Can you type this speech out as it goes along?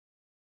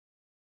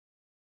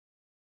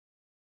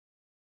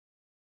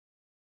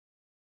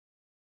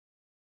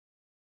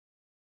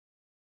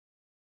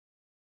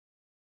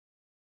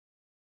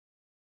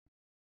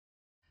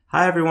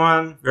Hi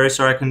everyone, very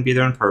sorry I couldn't be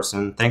there in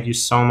person. Thank you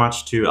so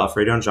much to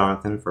Alfredo and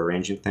Jonathan for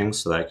arranging things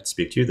so that I could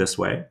speak to you this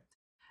way.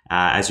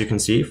 As you can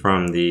see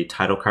from the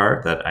title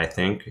card that I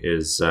think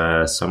is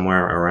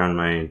somewhere around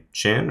my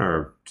chin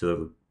or to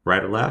the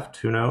right or left,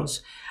 who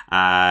knows.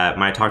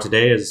 My talk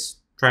today is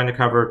trying to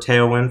cover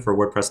Tailwind for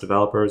WordPress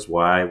developers,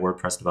 why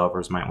WordPress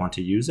developers might want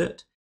to use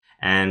it.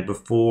 And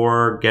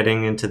before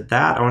getting into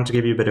that, I want to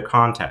give you a bit of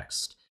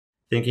context.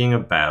 Thinking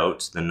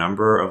about the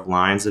number of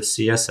lines of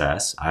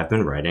CSS I've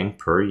been writing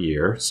per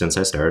year since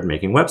I started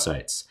making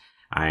websites.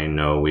 I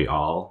know we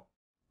all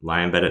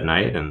lie in bed at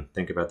night and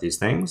think about these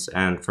things.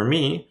 And for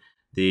me,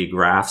 the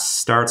graph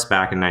starts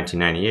back in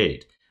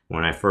 1998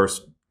 when I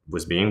first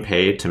was being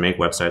paid to make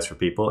websites for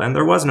people and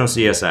there was no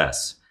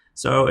CSS.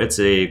 So it's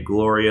a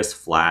glorious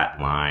flat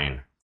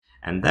line.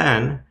 And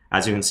then,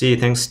 as you can see,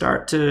 things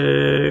start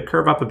to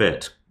curve up a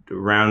bit.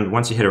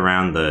 Once you hit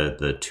around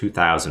the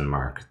 2000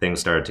 mark,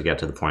 things started to get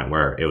to the point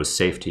where it was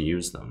safe to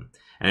use them.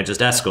 And it just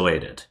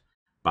escalated.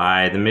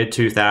 By the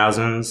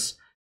mid-2000s,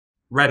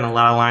 writing a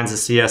lot of lines of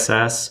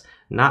CSS,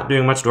 not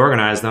doing much to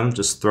organize them,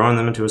 just throwing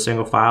them into a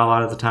single file a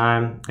lot of the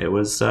time. It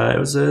was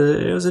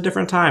a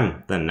different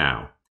time than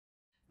now.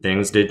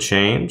 Things did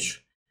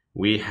change.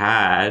 We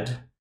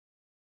had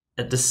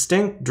a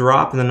distinct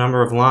drop in the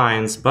number of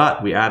lines,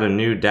 but we add a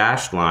new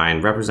dashed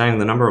line representing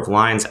the number of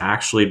lines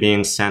actually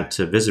being sent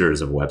to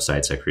visitors of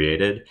websites I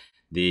created.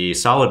 The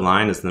solid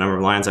line is the number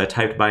of lines I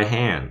typed by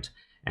hand.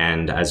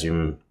 And as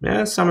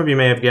some of you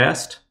may have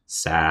guessed,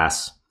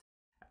 Sass.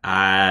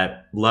 I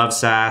love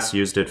Sass,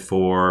 used it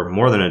for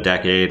more than a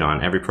decade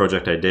on every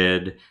project I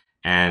did,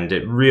 and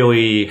it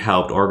really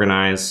helped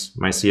organize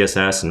my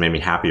CSS and made me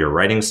happier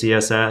writing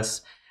CSS.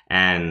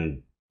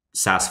 And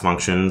Sass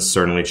functions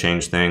certainly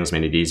changed things,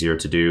 made it easier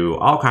to do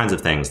all kinds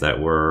of things that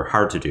were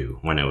hard to do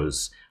when it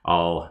was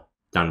all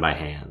done by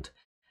hand.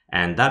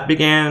 And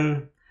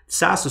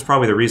Sass was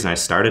probably the reason I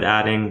started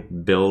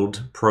adding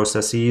build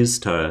processes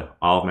to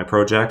all of my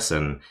projects,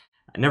 and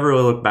I never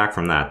really looked back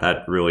from that.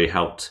 That really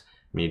helped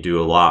me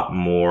do a lot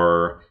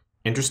more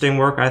interesting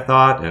work, I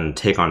thought, and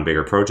take on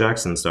bigger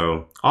projects. And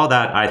so all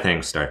that, I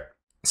think,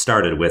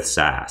 started with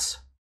Sass.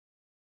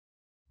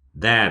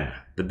 Then,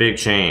 the big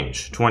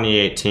change,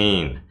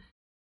 2018.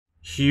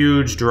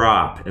 Huge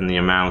drop in the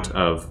amount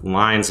of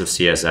lines of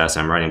CSS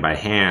I'm writing by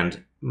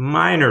hand,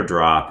 minor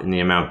drop in the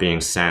amount being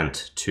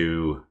sent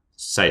to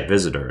site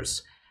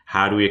visitors.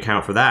 How do we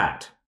account for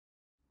that?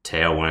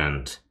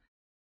 Tailwind.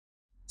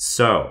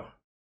 So,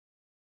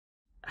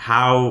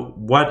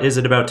 what is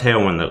it about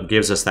Tailwind that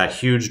gives us that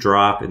huge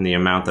drop in the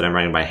amount that I'm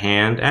writing by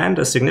hand and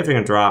a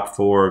significant drop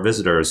for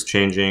visitors,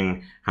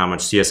 changing how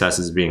much CSS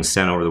is being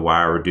sent over the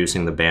wire,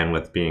 reducing the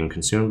bandwidth being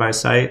consumed by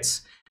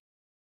sites?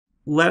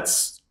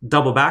 Let's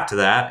double back to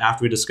that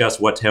after we discuss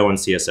what Tailwind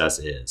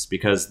CSS is,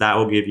 because that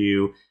will give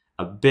you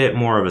a bit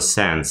more of a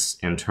sense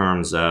in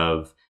terms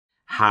of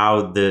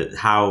how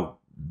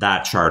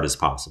that chart is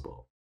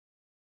possible.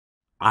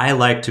 I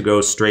like to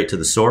go straight to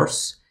the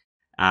source.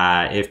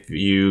 If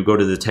you go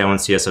to the Tailwind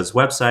CSS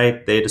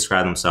website, they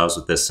describe themselves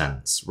with this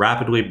sentence: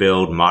 rapidly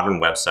build modern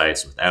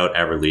websites without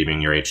ever leaving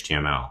your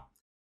HTML.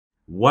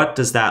 What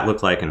does that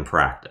look like in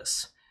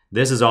practice?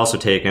 This is also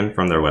taken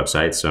from their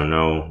website, so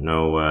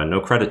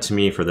no credit to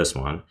me for this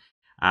one.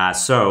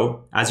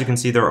 So, as you can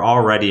see, there are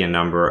already a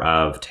number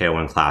of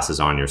Tailwind classes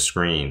on your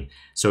screen.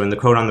 So in the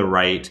code on the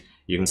right,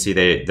 you can see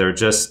they're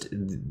just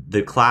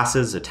the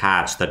classes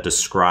attached that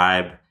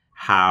describe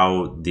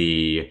how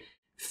the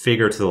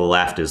figure to the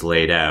left is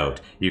laid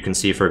out. You can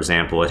see, for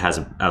example, it has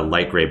a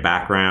light gray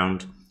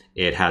background.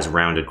 It has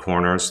rounded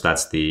corners.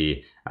 That's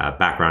the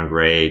background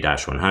gray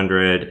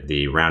 -100,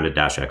 the rounded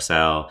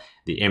 -XL.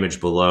 The image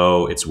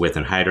below, its width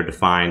and height are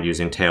defined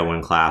using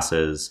Tailwind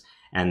classes.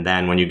 And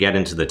then when you get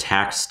into the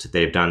text,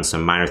 they've done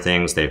some minor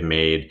things. They've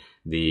made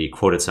the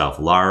quote itself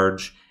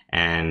large,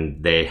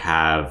 and they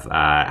have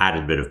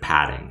added a bit of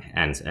padding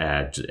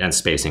and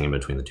spacing in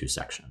between the two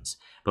sections.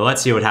 But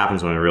let's see what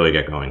happens when we really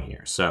get going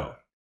here. So,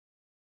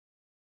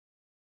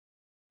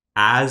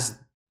 as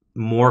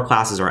more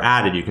classes are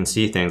added, you can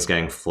see things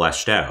getting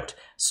fleshed out.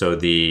 So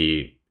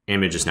the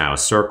image is now a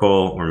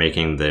circle. We're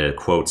making the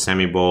quote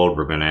semi-bold.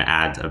 We're going to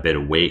add a bit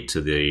of weight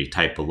to the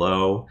type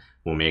below.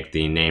 We'll make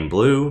the name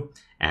blue,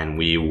 and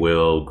we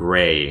will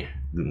gray,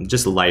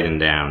 just lighten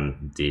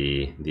down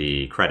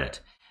the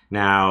credit.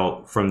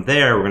 Now, from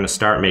there, we're going to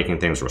start making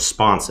things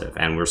responsive,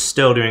 and we're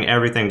still doing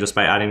everything just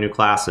by adding new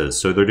classes.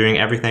 So they're doing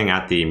everything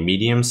at the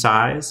medium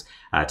size.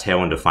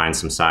 Tailwind defines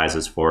some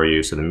sizes for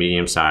you. So the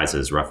medium size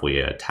is roughly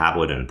a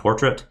tablet and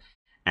portrait.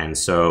 And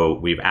so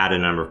we've added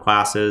a number of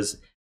classes.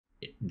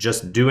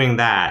 Just doing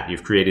that,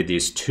 you've created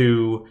these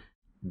two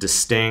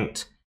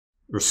distinct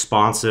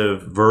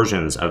responsive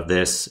versions of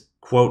this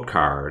quote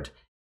card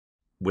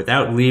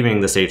without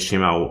leaving this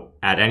HTML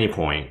at any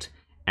point.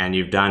 And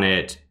you've done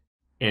it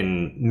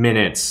in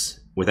minutes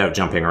without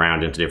jumping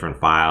around into different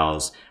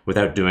files,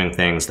 without doing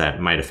things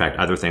that might affect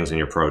other things in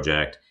your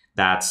project.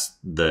 That's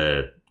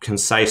the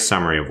concise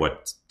summary of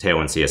what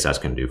Tailwind CSS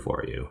can do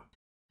for you.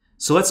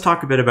 So let's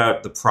talk a bit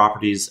about the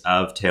properties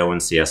of Tailwind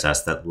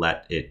CSS that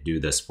let it do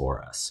this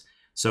for us.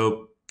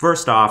 So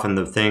first off, and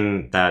the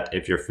thing that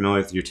if you're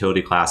familiar with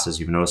utility classes,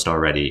 you've noticed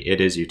already,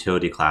 it is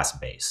utility class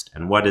based.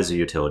 And what is a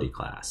utility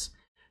class?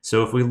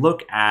 So if we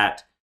look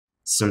at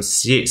some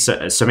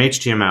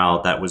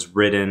HTML that was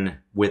written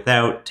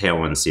without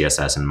Tailwind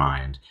CSS in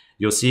mind,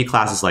 you'll see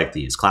classes like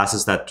these,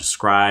 classes that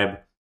describe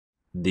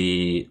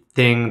the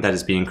thing that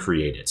is being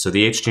created. So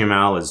the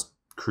HTML is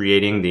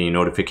creating the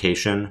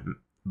notification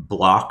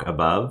block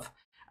above.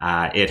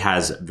 It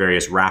has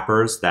various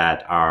wrappers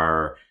that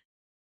are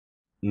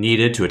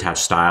needed to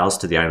attach styles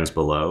to the items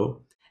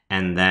below.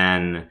 And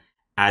then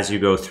as you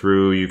go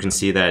through, you can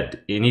see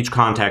that in each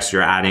context,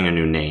 you're adding a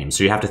new name.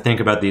 So you have to think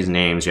about these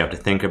names. You have to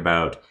think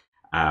about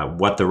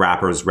what the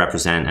wrappers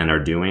represent and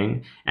are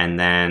doing. And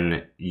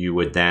then you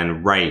would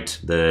then write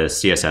the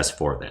CSS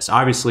for this.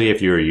 Obviously,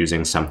 if you were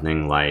using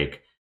something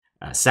like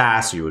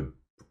Sass, you would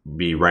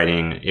be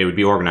writing, it would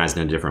be organized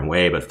in a different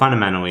way. But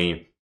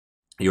fundamentally,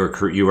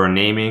 you are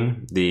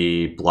naming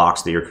the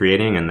blocks that you're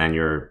creating, and then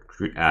you're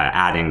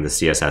adding the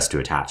CSS to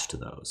attach to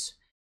those.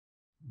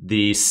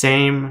 The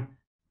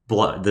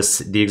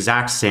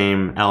exact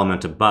same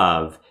element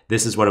above,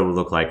 this is what it would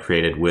look like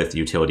created with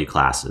utility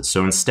classes.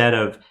 So instead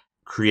of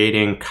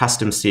creating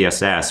custom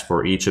CSS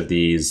for each of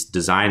these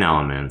design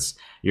elements,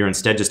 you're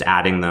instead just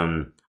adding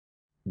them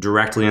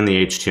directly in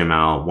the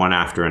HTML, one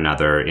after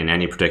another in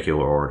any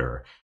particular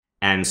order.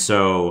 And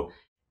so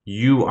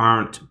you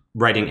aren't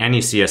writing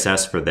any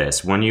CSS for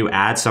this. When you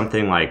add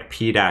something like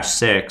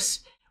P-6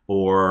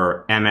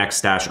 or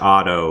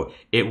MX-auto,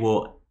 it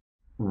will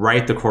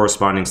write the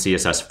corresponding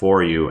CSS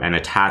for you and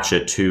attach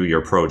it to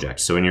your project.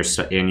 So in your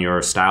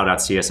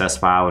style.css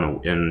file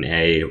in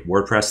a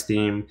WordPress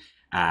theme,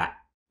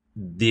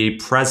 the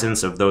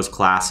presence of those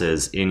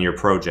classes in your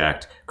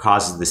project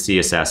causes the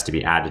CSS to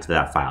be added to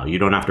that file. You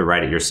don't have to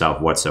write it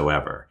yourself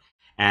whatsoever.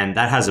 And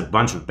that has a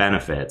bunch of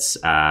benefits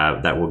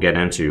that we'll get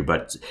into.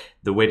 But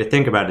the way to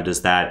think about it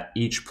is that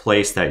each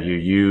place that you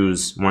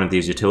use one of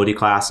these utility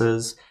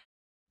classes,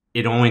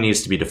 it only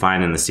needs to be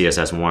defined in the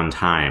CSS one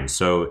time.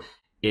 So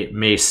it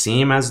may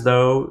seem as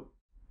though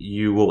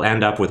you will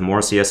end up with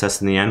more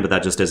CSS in the end, but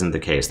that just isn't the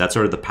case. That's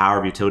sort of the power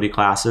of utility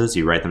classes.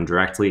 You write them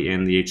directly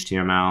in the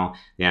HTML,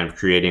 you end up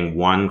creating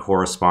one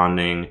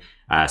corresponding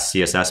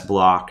CSS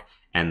block,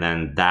 and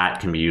then that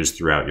can be used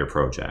throughout your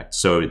project.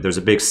 So there's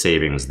a big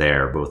savings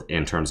there, both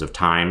in terms of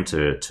time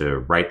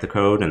to write the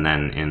code and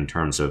then in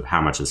terms of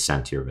how much is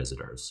sent to your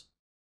visitors.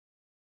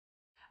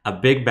 A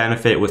big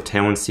benefit with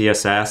Tailwind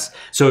CSS,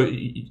 so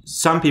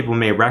some people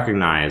may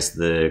recognize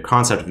the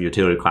concept of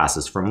utility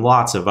classes from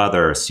lots of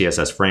other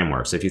CSS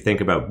frameworks. If you think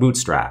about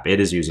Bootstrap, it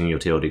is using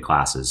utility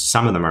classes.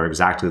 Some of them are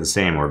exactly the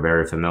same or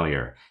very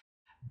familiar.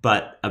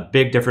 But a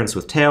big difference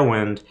with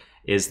Tailwind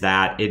is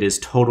that it is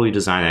totally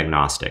design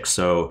agnostic.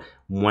 So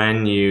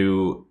when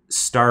you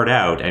start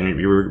out, and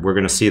we're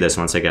going to see this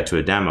once I get to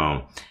a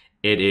demo,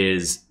 it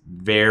is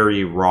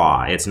very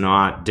raw. It's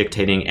not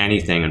dictating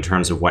anything in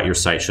terms of what your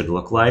site should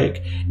look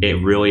like.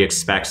 It really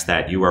expects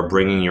that you are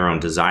bringing your own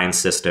design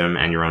system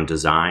and your own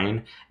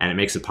design, and it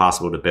makes it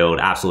possible to build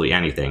absolutely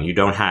anything. You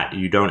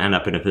don't end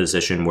up in a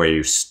position where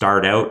you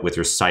start out with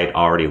your site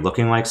already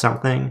looking like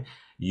something.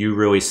 You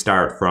really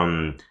start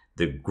from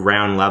the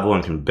ground level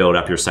and can build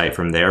up your site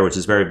from there, which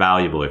is very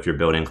valuable if you're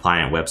building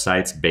client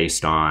websites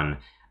based on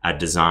a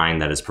design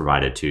that is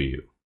provided to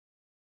you.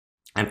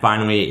 And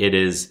finally, it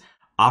is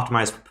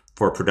optimized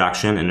for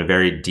production in a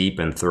very deep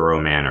and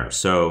thorough manner.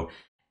 So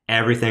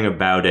everything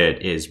about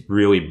it is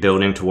really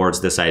building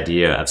towards this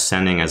idea of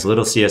sending as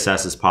little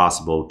CSS as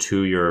possible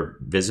to your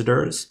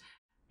visitors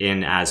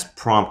in as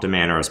prompt a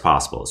manner as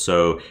possible.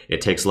 So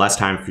it takes less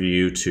time for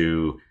you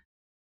to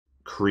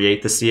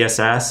create the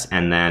CSS,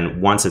 and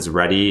then once it's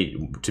ready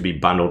to be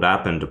bundled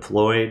up and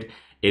deployed,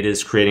 it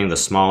is creating the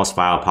smallest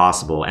file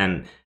possible.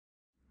 And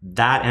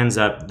that ends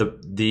up,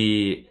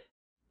 the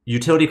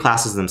utility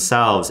classes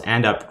themselves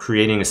end up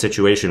creating a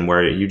situation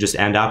where you just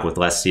end up with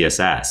less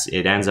CSS.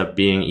 It ends up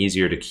being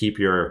easier to keep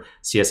your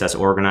CSS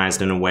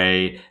organized in a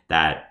way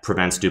that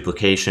prevents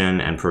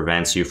duplication and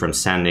prevents you from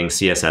sending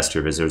CSS to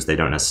your visitors they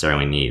don't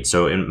necessarily need.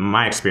 So in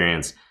my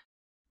experience,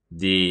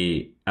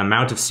 the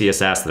amount of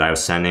CSS that I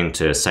was sending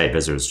to site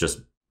visitors just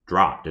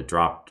dropped. It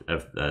dropped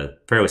a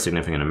fairly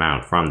significant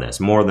amount from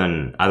this, more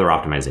than other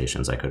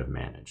optimizations I could have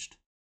managed.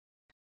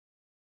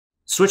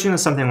 Switching to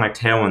something like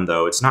Tailwind,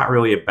 though, it's not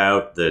really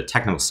about the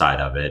technical side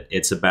of it.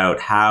 It's about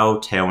how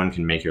Tailwind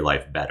can make your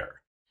life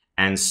better.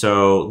 And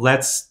so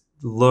let's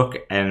look,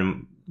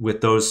 and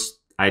with those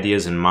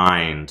ideas in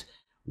mind,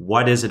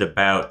 what is it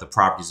about the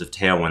properties of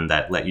Tailwind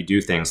that let you do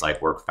things like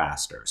work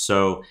faster?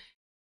 So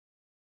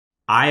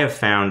I have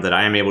found that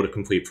I am able to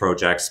complete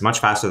projects much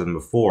faster than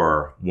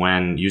before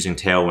when using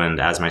Tailwind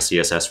as my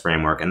CSS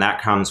framework. And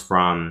that comes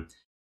from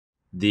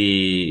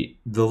the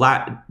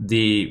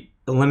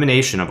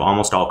elimination of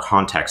almost all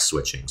context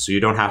switching. So you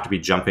don't have to be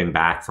jumping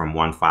back from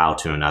one file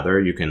to another.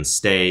 You can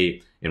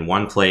stay in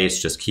one place,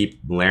 just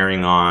keep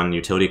layering on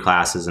utility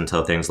classes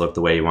until things look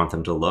the way you want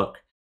them to look.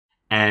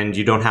 And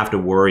you don't have to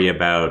worry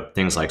about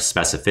things like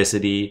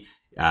specificity,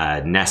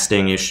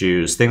 nesting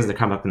issues, things that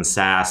come up in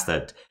SaaS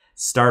that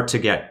start to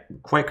get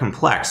quite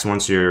complex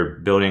once you're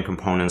building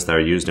components that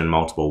are used in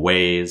multiple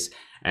ways.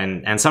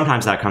 And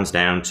sometimes that comes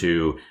down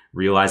to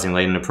realizing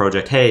late in a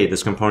project, hey,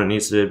 this component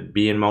needs to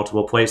be in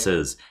multiple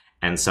places.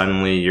 And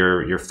suddenly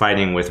you're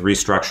fighting with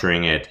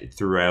restructuring it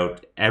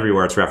throughout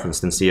everywhere it's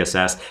referenced in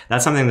CSS.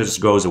 That's something that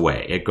just goes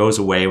away. It goes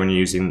away when you're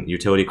using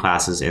utility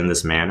classes in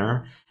this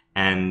manner.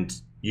 And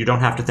you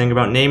don't have to think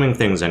about naming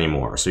things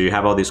anymore. So you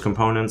have all these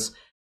components.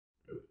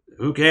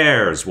 Who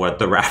cares what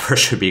the wrapper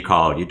should be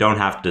called? You don't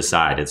have to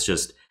decide. It's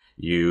just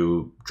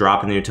you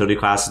drop in the utility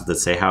classes that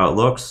say how it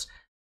looks.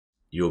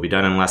 You will be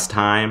done in less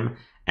time,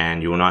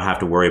 and you will not have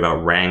to worry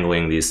about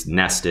wrangling these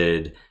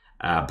nested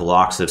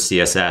blocks of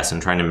CSS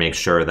and trying to make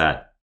sure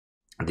that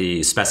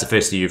the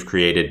specificity you've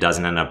created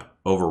doesn't end up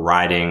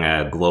overriding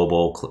a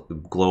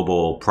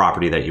global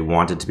property that you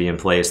wanted to be in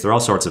place. There are all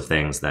sorts of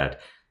things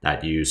that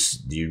you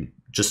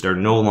just are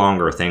no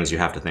longer things you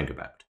have to think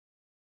about.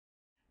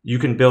 You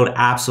can build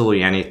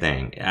absolutely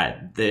anything.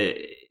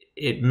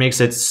 It makes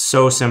it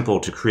so simple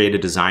to create a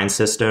design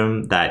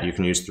system that you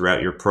can use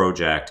throughout your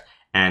project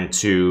and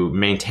to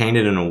maintain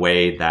it in a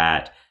way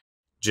that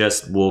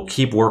just will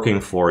keep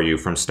working for you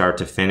from start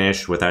to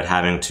finish without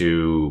having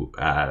to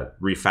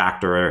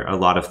refactor a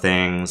lot of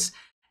things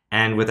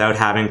and without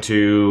having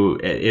to,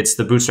 it's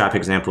the Bootstrap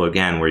example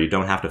again, where you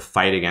don't have to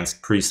fight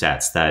against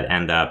presets that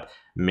end up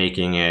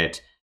making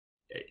it,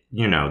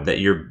 that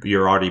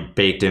you're already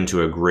baked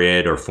into a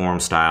grid or form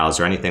styles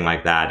or anything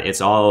like that. It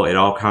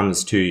all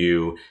comes to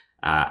you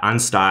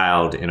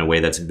unstyled in a way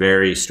that's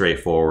very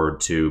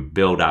straightforward to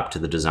build up to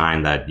the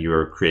design that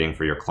you're creating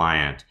for your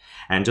client.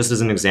 And just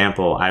as an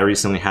example, I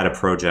recently had a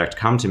project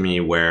come to me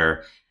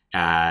where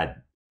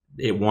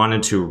it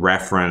wanted to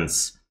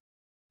reference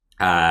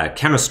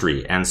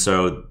chemistry. And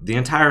so the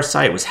entire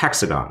site was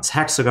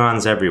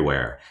hexagons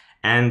everywhere.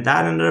 And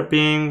that ended up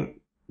being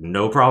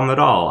no problem at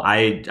all.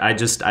 I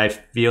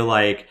feel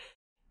like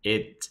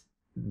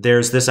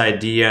there's this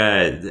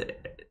idea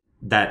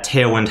that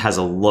Tailwind has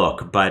a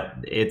look, but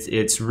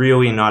it's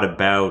really not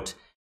about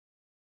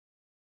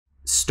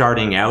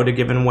starting out a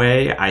given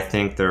way. I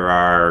think there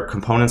are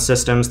component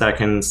systems that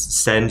can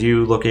send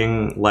you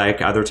looking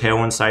like other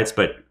Tailwind sites,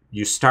 but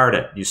you start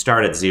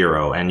at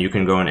zero and you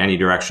can go in any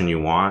direction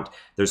you want.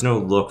 There's no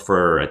look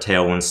for a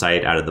Tailwind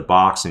site out of the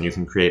box, and you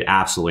can create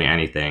absolutely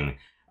anything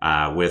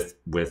with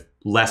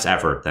less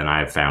effort than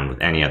I've found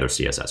with any other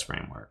CSS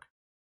framework.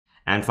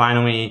 And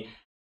finally,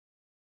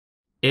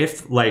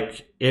 if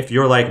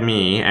you're like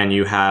me and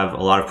you have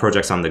a lot of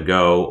projects on the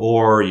go,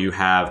 or you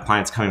have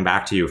clients coming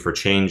back to you for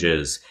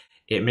changes,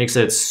 it makes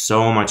it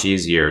so much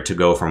easier to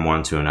go from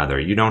one to another.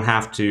 You don't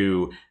have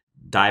to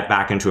dive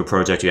back into a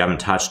project you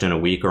haven't touched in a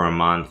week or a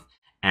month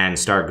and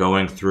start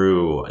going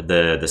through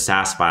the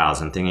SAS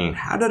files and thinking,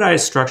 how did I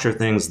structure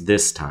things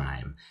this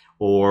time?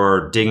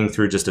 Or digging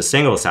through just a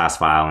single SAS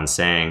file and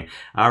saying,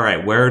 all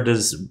right,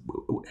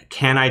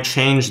 can I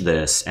change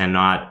this and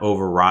not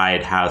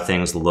override how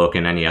things look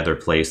in any other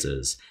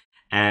places?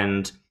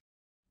 And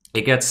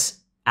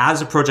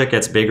as a project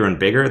gets bigger and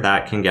bigger,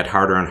 that can get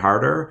harder and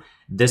harder.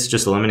 This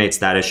just eliminates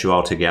that issue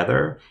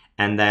altogether.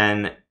 And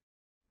then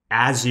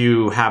as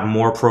you have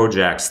more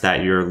projects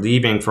that you're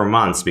leaving for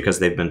months because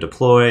they've been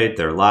deployed,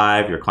 they're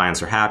live, your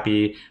clients are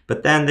happy,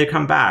 but then they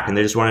come back and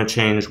they just want to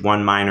change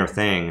one minor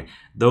thing,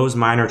 those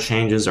minor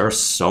changes are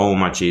so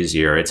much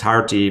easier. It's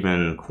hard to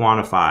even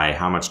quantify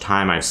how much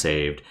time I've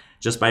saved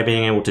just by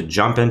being able to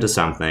jump into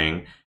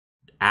something,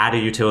 add a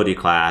utility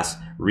class,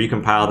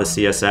 recompile the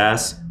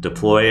CSS,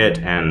 deploy it,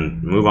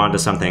 and move on to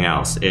something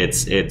else.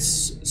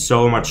 It's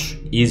so much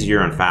easier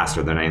and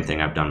faster than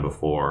anything I've done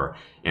before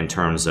in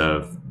terms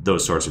of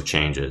those sorts of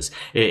changes.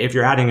 If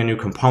you're adding a new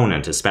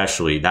component,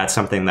 especially, that's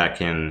something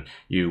that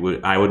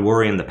I would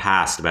worry in the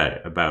past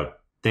about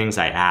things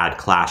I add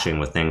clashing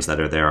with things that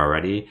are there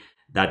already.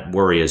 That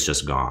worry is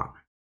just gone.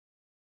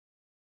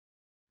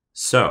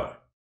 So,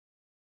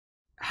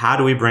 how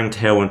do we bring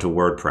Tailwind to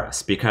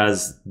WordPress?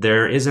 Because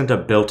there isn't a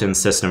built-in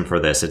system for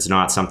this. It's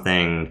not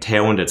something,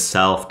 Tailwind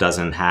itself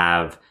doesn't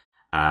have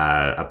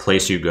a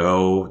place you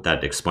go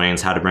that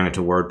explains how to bring it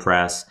to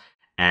WordPress.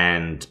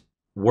 And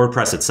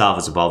WordPress itself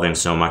is evolving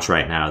so much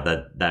right now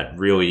that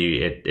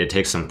really it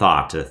takes some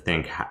thought to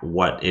think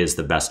what is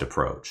the best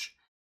approach.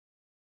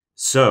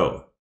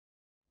 So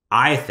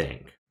I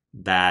think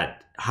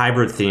that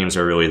hybrid themes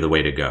are really the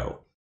way to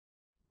go.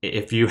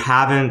 If you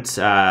haven't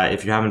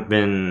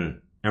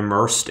been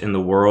immersed in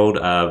the world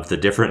of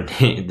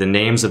the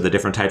names of the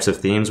different types of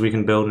themes we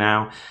can build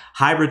now,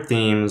 hybrid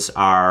themes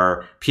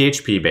are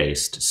PHP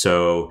based.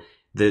 So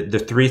the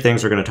three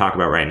things we're going to talk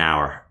about right now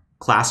are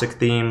classic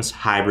themes,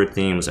 hybrid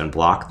themes, and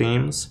block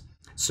themes.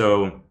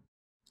 So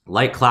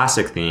like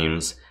classic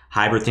themes,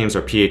 hybrid themes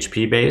are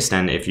PHP based,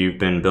 and if you've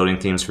been building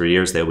themes for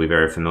years, they'll be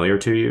very familiar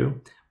to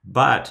you.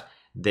 But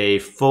they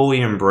fully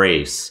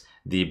embrace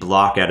the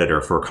block editor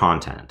for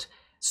content.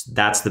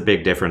 That's the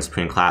big difference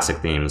between classic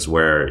themes,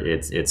 where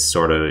it's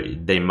sort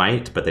of, they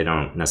might, but they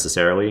don't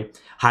necessarily.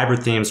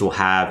 Hybrid themes will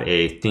have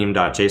a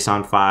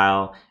theme.json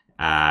file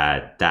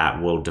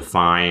that will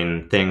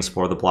define things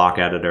for the block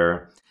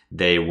editor.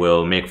 They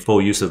will make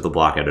full use of the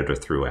block editor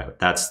throughout.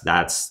 That's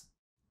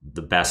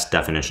the best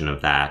definition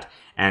of that.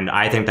 And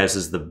I think this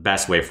is the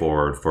best way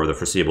forward for the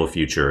foreseeable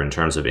future in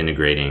terms of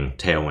integrating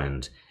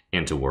Tailwind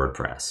into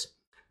WordPress.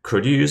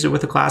 Could you use it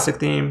with a classic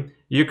theme?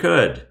 You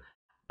could.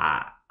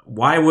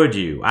 Why would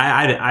you?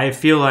 I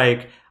feel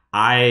like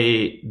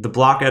the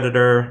block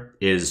editor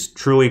is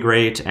truly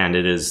great, and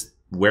it is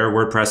where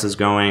WordPress is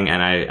going,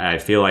 and I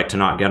feel like to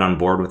not get on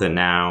board with it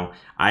now.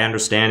 I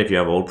understand if you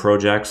have old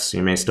projects,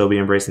 you may still be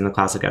embracing the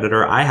classic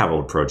editor. I have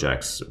old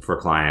projects for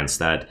clients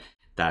that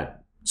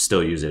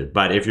still use it.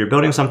 But if you're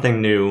building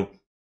something new,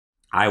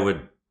 I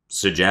would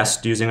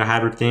suggest using a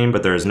hybrid theme,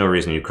 but there is no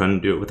reason you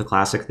couldn't do it with a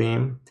classic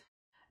theme.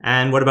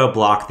 And what about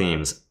block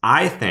themes?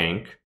 I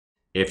think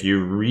if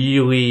you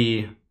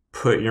really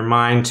put your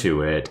mind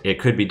to it, it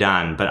could be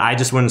done, but I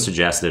just wouldn't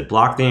suggest it.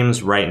 Block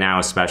themes right now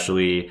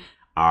especially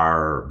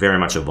are very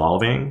much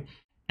evolving,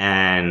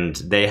 and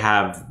they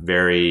have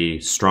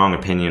very strong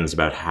opinions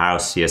about how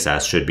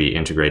CSS should be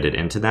integrated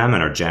into them,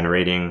 and are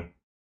generating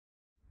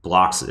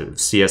blocks of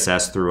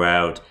CSS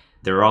throughout.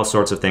 There are all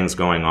sorts of things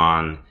going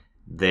on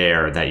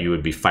there that you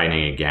would be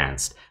fighting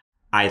against.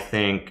 I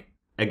think,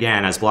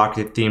 again, as block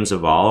themes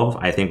evolve,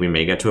 I think we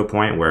may get to a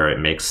point where it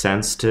makes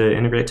sense to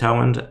integrate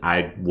Tailwind.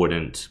 I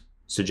wouldn't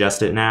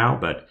suggest it now,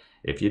 but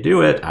if you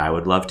do it, I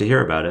would love to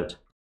hear about it.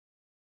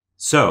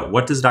 So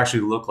what does it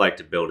actually look like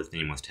to build a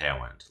theme with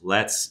Tailwind?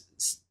 Let's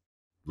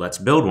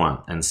build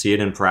one and see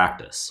it in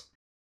practice.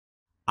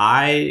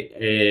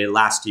 I,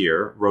 last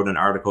year, wrote an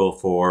article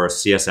for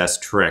CSS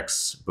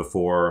Tricks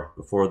before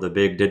the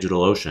big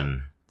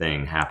DigitalOcean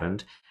thing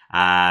happened,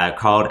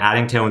 called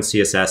Adding Tailwind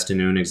CSS to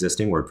New and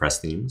Existing WordPress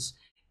Themes.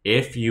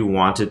 If you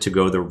wanted to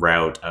go the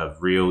route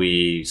of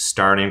really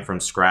starting from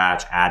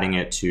scratch, adding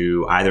it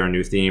to either a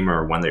new theme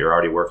or one that you're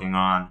already working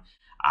on,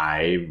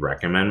 I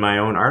recommend my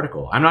own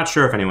article. I'm not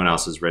sure if anyone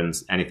else has written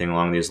anything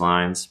along these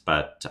lines,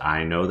 but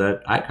I know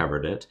that I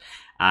covered it.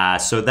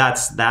 So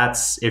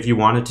that's if you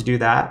wanted to do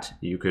that,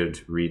 you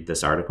could read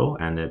this article,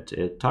 and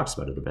it talks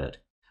about it a bit.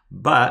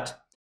 But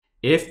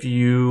if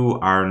you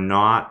are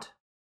not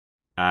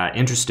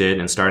interested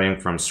in starting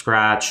from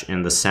scratch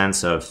in the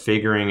sense of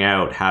figuring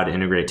out how to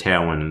integrate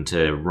Tailwind and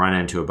to run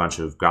into a bunch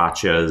of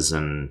gotchas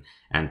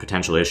and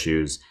potential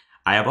issues,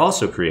 I have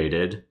also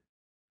created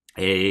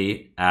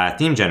a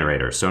theme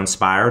generator. So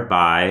inspired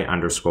by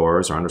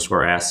underscores or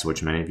underscore S,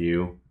 which many of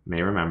you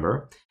may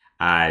remember.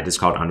 It is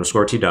called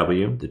underscore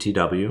TW. The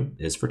TW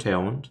is for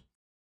Tailwind.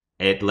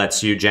 It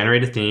lets you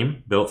generate a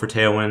theme built for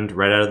Tailwind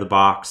right out of the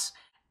box.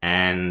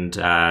 And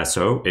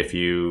so if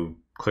you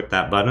click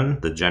that button,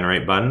 the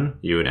generate button,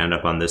 you would end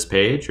up on this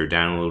page. Your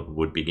download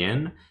would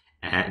begin,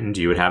 and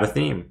you would have a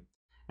theme.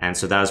 And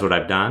so that is what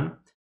I've done.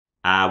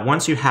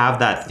 Once you have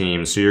that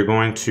theme, so you're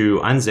going to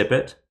unzip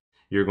it.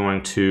 You're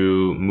going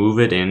to move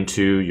it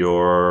into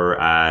your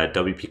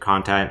WP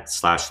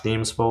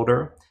content/themes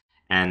folder.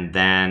 And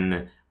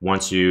then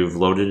once you've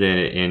loaded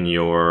it in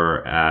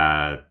your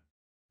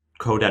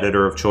code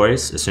editor of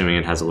choice, assuming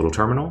it has a little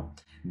terminal,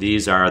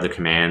 these are the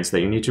commands that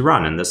you need to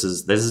run. And this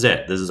is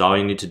it. This is all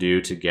you need to do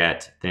to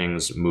get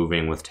things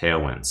moving with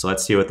Tailwind. So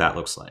let's see what that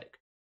looks like.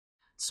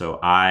 So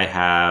I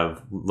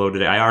have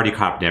loaded it. I already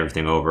copied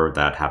everything over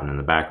that happened in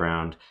the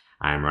background.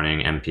 I'm running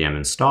npm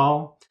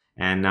install,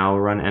 and now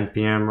we'll run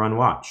npm run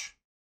watch.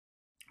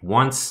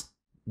 Once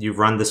you've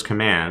run this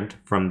command,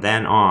 from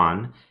then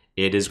on,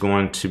 it is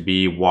going to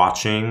be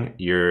watching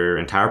your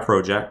entire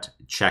project,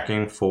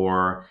 checking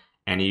for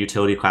any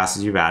utility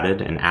classes you've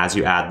added, and as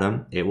you add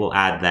them, it will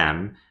add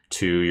them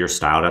to your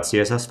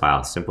style.css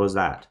file. Simple as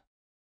that.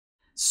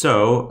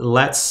 So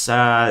let's,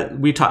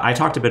 I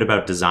talked a bit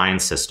about design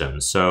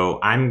systems. So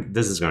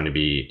this is going to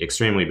be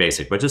extremely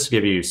basic, but just to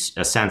give you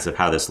a sense of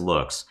how this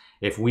looks,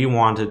 if we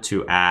wanted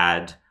to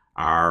add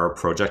our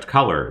project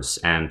colors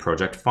and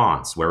project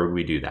fonts, where would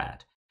we do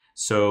that?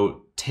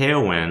 So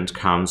Tailwind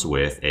comes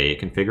with a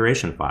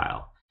configuration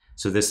file.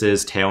 So this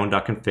is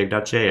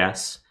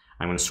tailwind.config.js.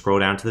 I'm going to scroll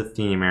down to the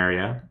theme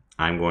area.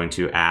 I'm going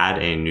to add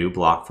a new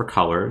block for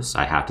colors.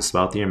 I have to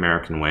spell it the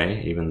American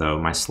way, even though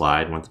my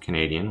slide went the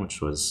Canadian,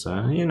 which was,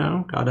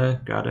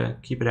 gotta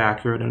keep it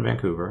accurate in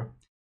Vancouver.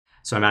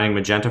 So I'm adding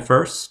magenta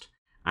first.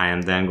 I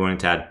am then going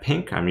to add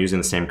pink. I'm using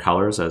the same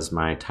colors as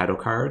my title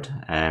card.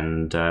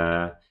 And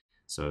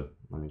so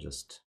let me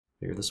just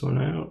figure this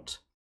one out.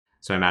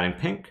 So I'm adding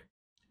pink.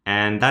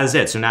 And that is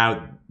it. So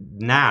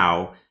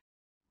now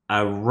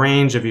a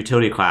range of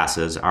utility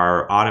classes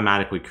are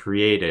automatically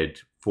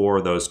created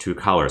for those two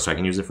colors. So I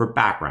can use it for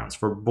backgrounds,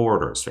 for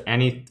borders,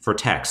 for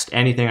text,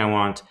 anything I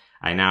want.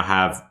 I now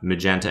have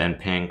magenta and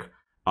pink.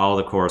 All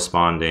the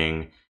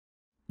corresponding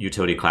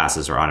utility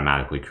classes are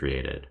automatically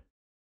created.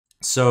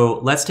 So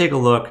let's take a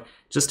look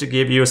just to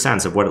give you a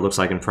sense of what it looks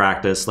like in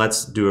practice.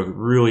 Let's do a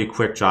really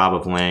quick job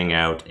of laying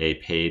out a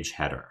page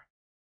header.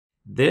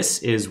 This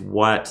is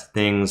what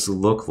things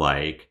look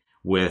like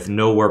with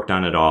no work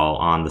done at all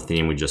on the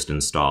theme we just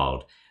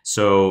installed.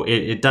 So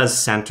it does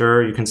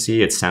center. You can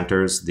see it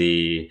centers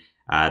the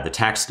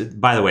text.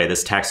 By the way,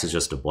 this text is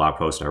just a blog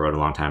post I wrote a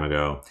long time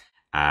ago.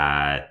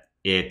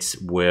 It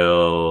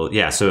will,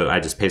 yeah, so I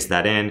just paste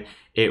that in.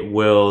 It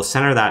will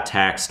center that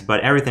text,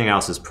 but everything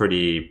else is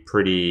pretty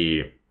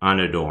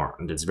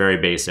unadorned. It's very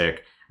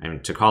basic.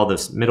 And to call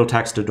this middle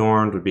text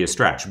adorned would be a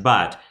stretch,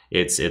 but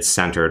it's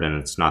centered and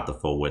it's not the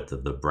full width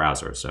of the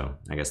browser. So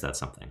I guess that's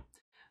something.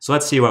 So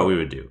let's see what we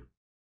would do.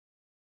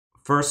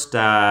 First,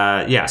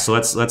 yeah, so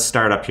let's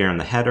start up here in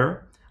the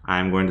header.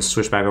 I'm going to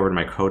switch back over to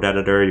my code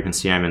editor. You can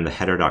see I'm in the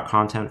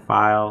header.content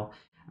file.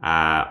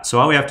 So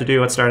all we have to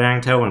do, let's start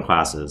adding Tailwind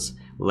classes.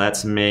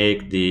 Let's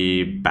make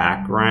the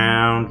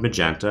background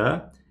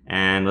magenta,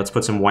 and let's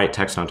put some white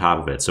text on top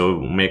of it. So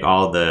we'll make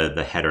all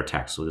the header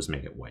text. We'll just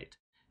make it white.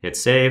 Hit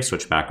save,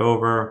 switch back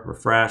over,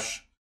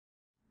 refresh.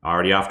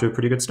 Already off to a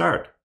pretty good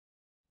start.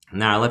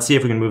 Now let's see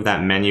if we can move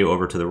that menu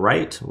over to the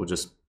right. We'll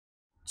just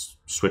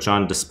switch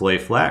on display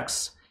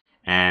flex,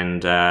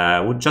 and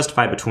we'll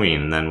justify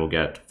between, and then we'll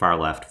get far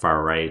left,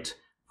 far right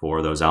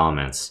for those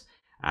elements.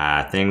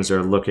 Things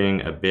are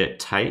looking a bit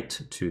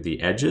tight to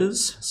the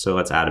edges, so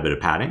let's add a bit of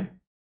padding.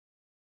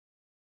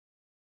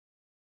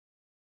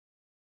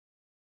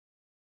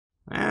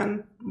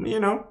 And, you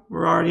know,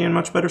 we're already in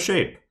much better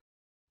shape.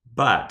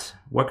 But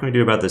what can we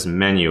do about this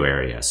menu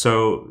area?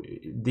 So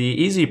the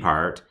easy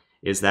part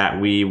is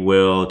that we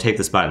will take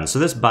this button. So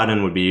this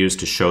button would be used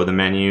to show the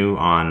menu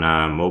on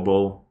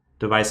mobile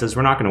devices.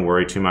 We're not going to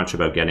worry too much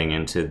about getting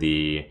into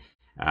the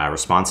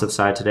responsive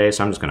side today,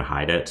 so I'm just going to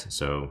hide it.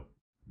 So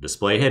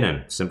display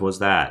hidden, simple as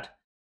that.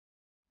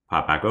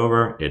 Pop back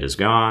over, it is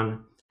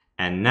gone.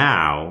 And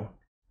now,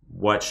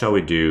 what shall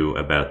we do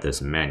about this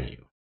menu?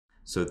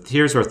 So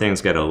here's where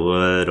things get a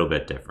little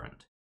bit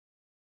different.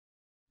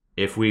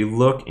 If we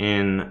look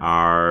in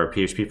our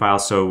PHP file,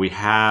 so we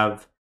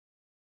have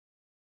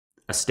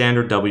a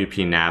standard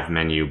WP nav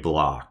menu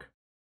block.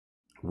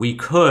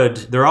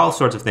 There are all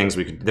sorts of things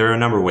there are a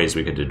number of ways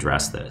we could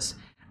address this.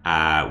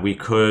 We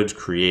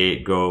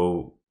could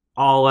go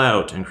all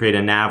out and create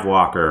a nav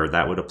walker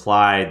that would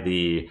apply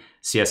the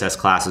CSS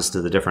classes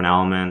to the different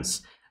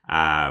elements.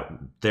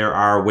 There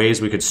are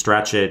ways we could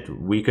stretch it.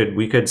 We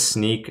could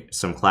sneak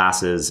some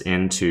classes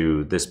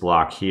into this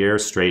block here,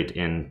 straight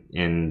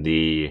in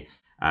the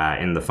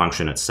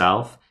function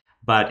itself.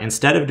 But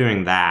instead of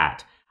doing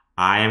that,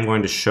 I am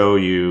going to show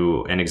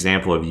you an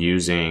example of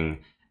using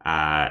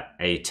a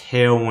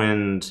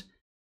Tailwind.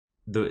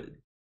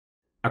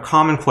 A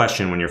common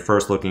question when you're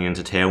first looking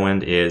into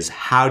Tailwind is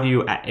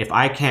if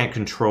I can't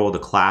control the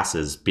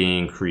classes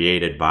being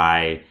created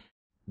by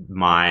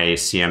my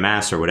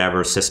CMS or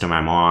whatever system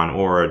I'm on,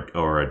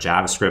 or a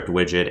JavaScript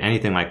widget,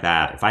 anything like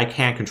that, if I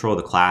can't control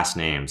the class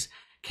names,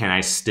 can I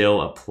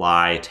still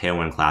apply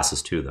Tailwind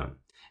classes to them?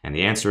 And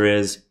the answer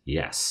is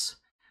yes.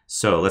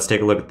 So let's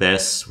take a look at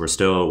this.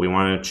 We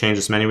want to change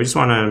this menu. We just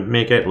want to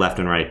make it left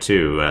and right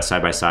too,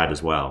 side by side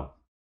as well.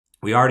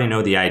 We already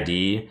know the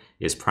ID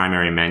is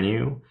primary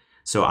menu.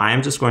 So I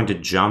am just going to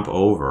jump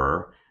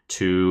over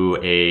to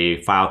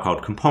a file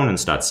called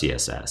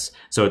components.css.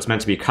 So it's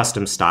meant to be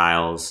custom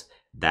styles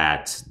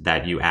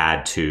that you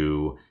add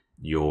to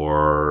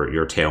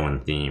your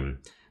Tailwind theme.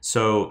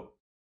 So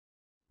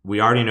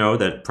we already know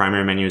that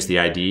primary menu is the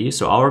ID.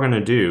 So all we're going to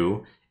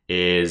do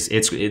is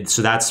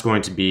so that's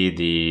going to be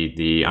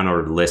the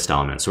unordered list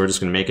element. So we're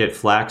just going to make it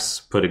flex,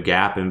 put a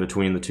gap in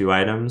between the two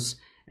items,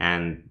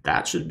 and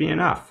that should be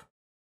enough.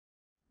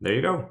 There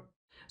you go.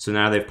 So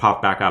now they've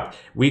popped back up.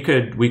 We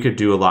could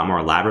do a lot more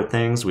elaborate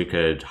things. We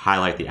could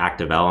highlight the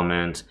active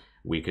element.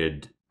 We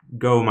could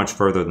go much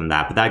further than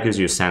that, but that gives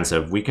you a sense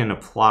of we can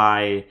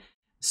apply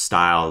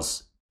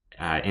styles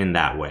in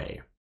that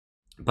way.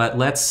 But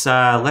let's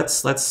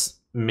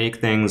make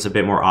things a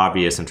bit more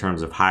obvious in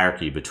terms of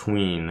hierarchy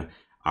between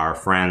our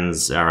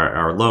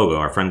logo,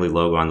 our friendly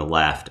logo on the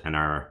left, and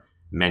our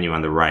menu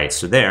on the right.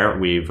 So there,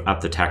 we've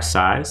upped the text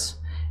size.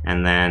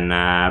 And then,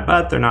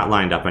 but they're not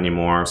lined up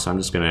anymore, so I'm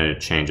just going to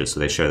change it so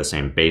they share the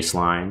same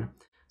baseline.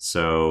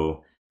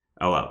 So,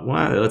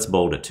 let's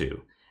bold it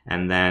too.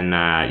 And then,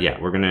 yeah,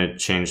 we're going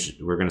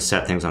to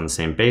set things on the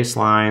same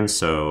baseline.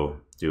 So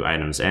do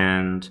items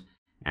end.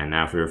 And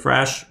now if we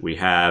refresh, we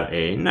have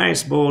a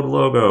nice bold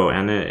logo.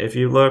 And if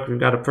you look, we've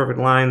got a perfect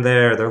line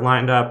there. They're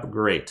lined up.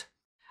 Great.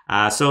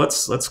 So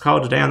let's call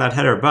it a day on that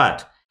header.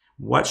 But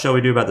what shall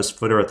we do about this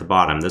footer at the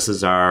bottom? This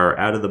is our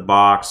out of the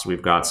box.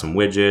 We've got some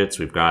widgets.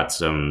 We've got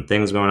some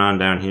things going on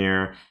down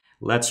here.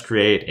 Let's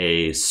create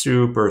a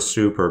super,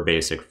 super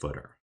basic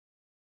footer.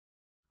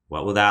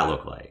 What will that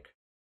look like?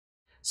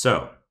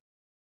 So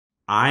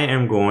I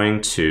am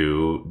going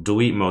to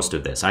delete most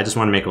of this. I just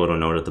want to make a little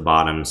note at the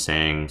bottom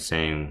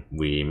saying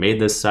we made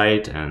this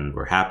site and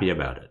we're happy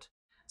about it.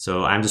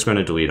 So I'm just going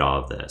to delete all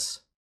of this.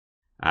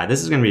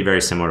 This is going to be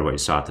very similar to what you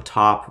saw at the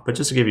top, but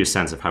just to give you a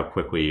sense of how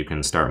quickly you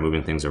can start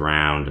moving things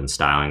around and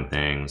styling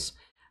things.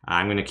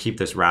 I'm going to keep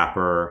this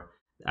wrapper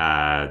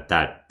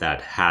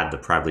that had the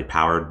proudly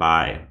powered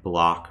by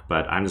block,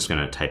 but I'm just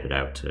going to type it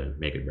out to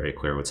make it very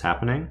clear what's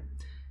happening.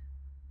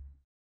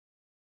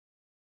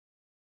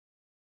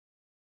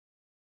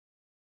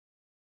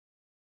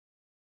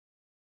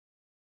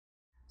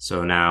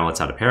 So now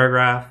let's add a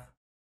paragraph.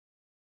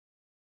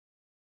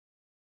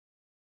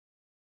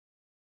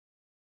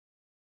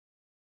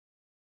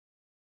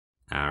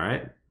 All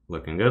right,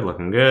 looking good,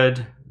 looking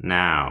good.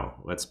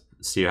 Now let's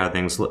see how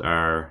things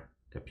are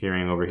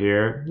appearing over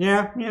here.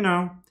 Yeah, you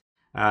know,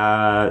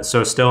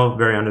 so still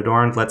very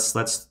unadorned.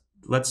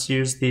 Let's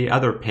use the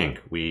other pink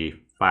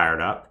we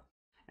fired up,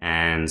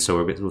 and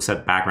so we'll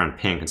set background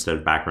pink instead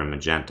of background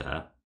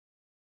magenta,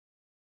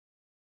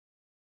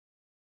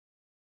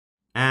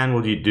 and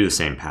we'll do the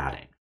same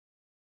padding.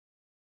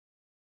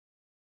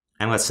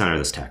 And let's center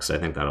this text. I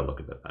think that'll look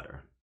a bit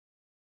better.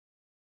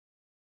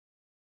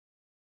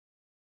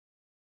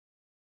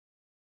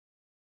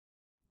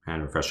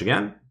 And refresh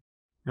again.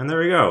 And there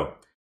we go.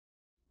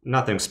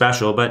 Nothing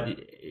special, but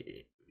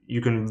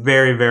you can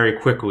very, very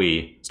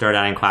quickly start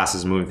adding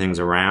classes, moving things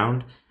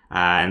around.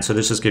 And so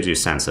this just gives you a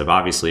sense of,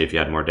 obviously, if you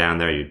had more down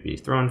there, you'd be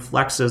throwing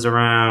flexes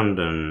around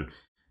and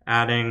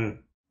adding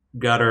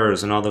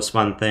gutters and all those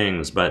fun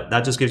things. But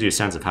that just gives you a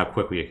sense of how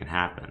quickly it can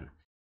happen.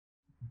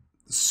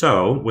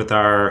 So with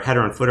our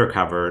header and footer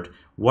covered,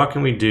 what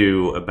can we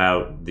do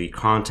about the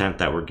content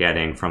that we're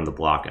getting from the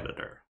block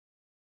editor?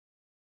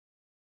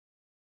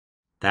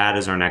 That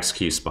is our next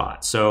key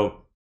spot.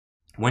 So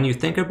when you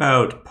think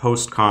about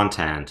post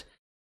content,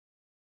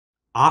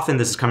 often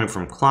this is coming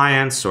from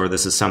clients, or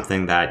this is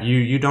something that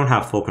you don't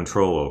have full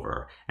control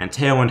over. And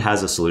Tailwind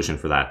has a solution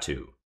for that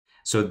too.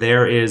 So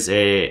there is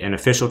an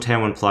official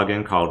Tailwind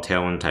plugin called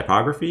Tailwind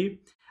Typography,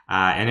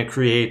 and it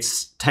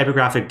creates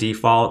typographic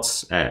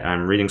defaults.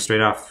 I'm reading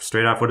straight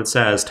off what it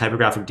says: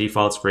 typographic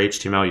defaults for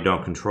HTML you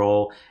don't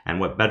control, and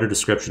what better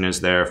description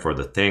is there for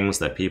the things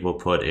that people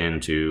put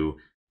into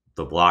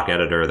the block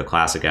editor, the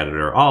classic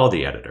editor, all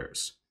the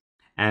editors.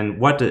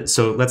 And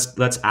so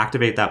let's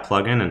activate that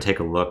plugin and take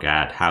a look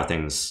at how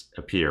things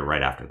appear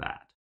right after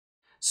that.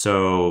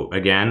 So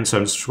again, so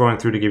I'm just scrolling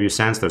through to give you a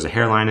sense. There's a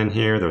hairline in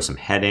here, there's some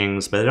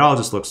headings, but it all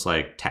just looks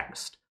like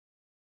text.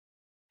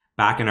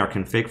 Back in our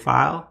config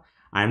file,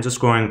 I'm just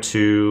going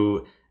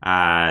to,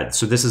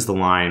 so this is the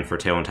line for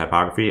Tailwind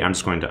Typography. I'm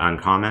just going to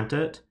uncomment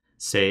it,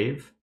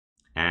 save,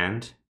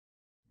 and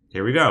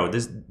here we go.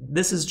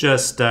 This is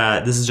just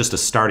a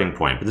starting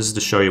point, but this is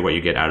to show you what you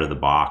get out of the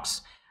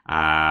box.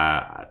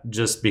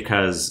 Just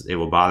because it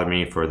will bother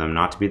me for them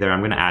not to be there,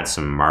 I'm going to add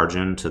some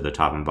margin to the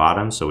top and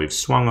bottom. So we've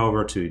swung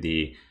over to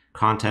the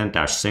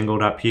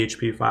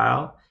content-single.php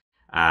file.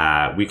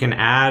 We can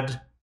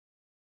add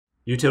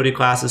utility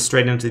classes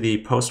straight into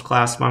the post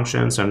class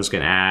function. So I'm just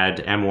going to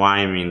add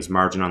my means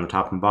margin on the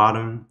top and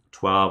bottom.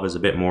 12 is a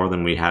bit more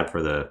than we had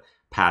for the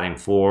padding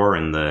 4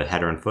 and the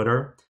header and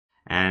footer.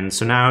 And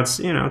so now it's,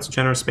 it's a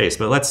generous space,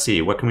 but let's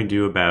see, what can we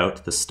do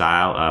about the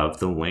style of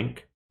the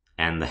link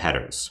and the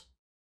headers?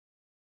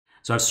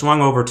 So I've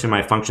swung over to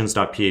my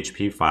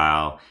functions.php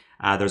file.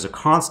 There's a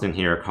constant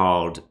here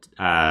called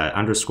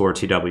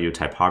 _tw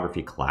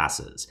typography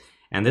classes.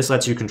 And this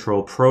lets you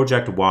control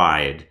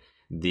project-wide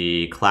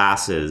the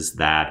classes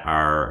that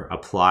are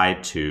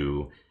applied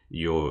to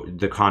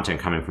the content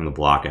coming from the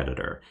block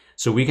editor.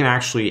 So we can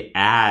actually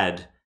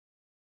add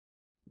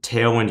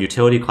Tailwind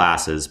utility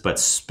classes, but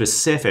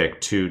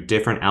specific to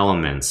different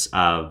elements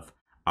of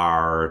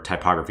our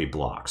typography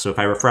block. So if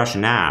I refresh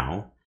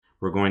now,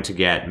 we're going to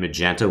get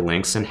magenta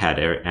links and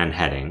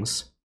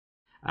headings.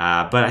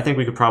 But I think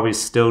we could probably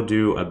still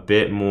do a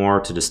bit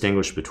more to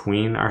distinguish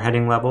between our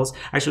heading levels.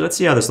 Actually, let's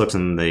see how this looks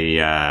in the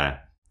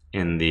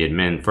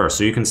admin first.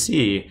 So you can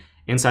see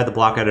inside the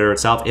block editor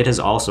itself, it has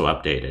also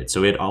updated.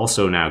 So it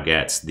also now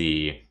gets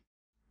the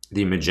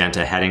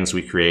magenta headings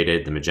we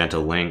created, the magenta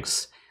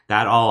links.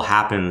 That all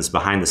happens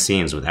behind the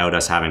scenes without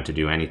us having to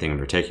do anything in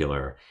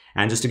particular.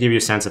 And just to give you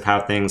a sense of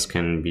how things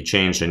can be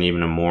changed on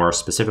even a more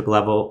specific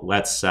level,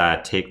 let's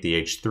take the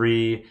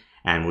H3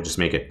 and we'll just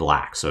make it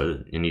black.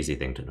 So an easy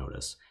thing to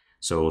notice.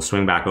 So we'll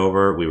swing back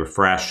over, we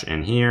refresh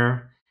in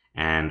here,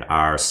 and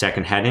our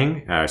second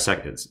heading,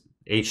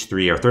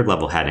 H3, our third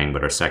level heading,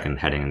 but our second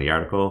heading in the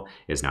article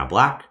is now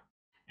black.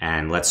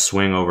 And let's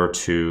swing over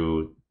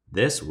to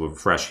this, we'll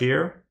refresh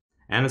here.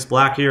 And it's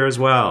black here as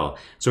well.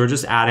 So we're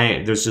just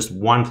adding, there's just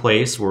one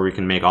place where we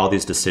can make all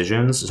these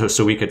decisions.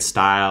 So we could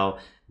style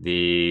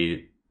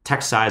the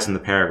text size in the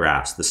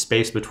paragraphs, the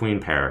space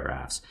between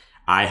paragraphs.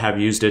 I have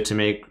used it to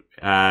make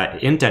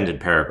indented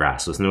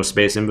paragraphs with no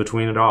space in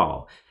between at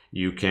all.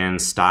 You can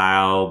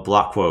style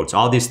block quotes,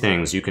 all these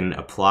things. You can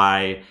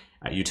apply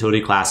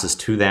utility classes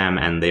to them,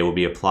 and they will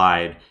be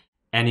applied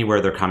anywhere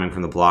they're coming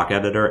from the block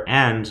editor,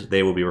 and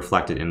they will be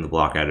reflected in the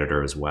block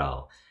editor as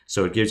well.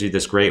 So it gives you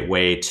this great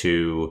way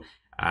to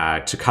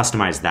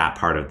customize that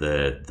part of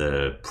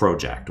the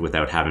project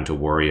without having to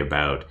worry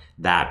about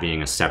that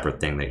being a separate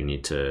thing that you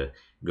need to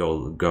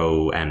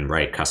go and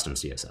write custom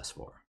CSS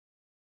for.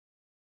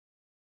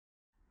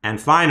 And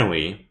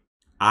finally,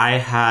 I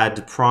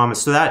had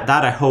promised, so that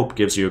I hope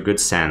gives you a good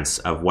sense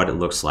of what it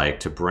looks like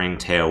to bring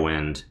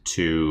Tailwind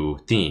to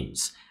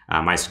themes.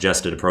 My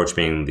suggested approach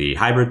being the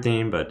hybrid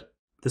theme, but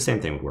the same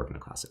thing would work in a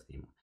classic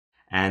theme.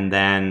 And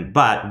then,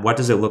 but what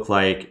does it look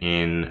like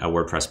in a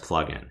WordPress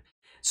plugin?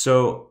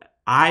 So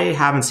I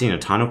haven't seen a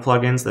ton of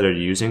plugins that are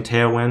using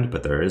Tailwind,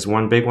 but there is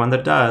one big one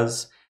that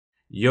does.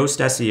 Yoast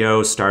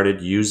SEO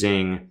started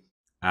using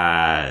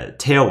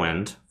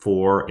Tailwind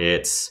for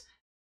its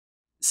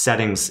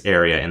settings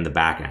area in the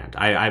backend.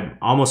 I'm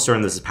almost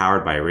certain this is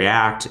powered by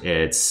React.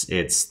 It's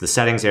the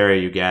settings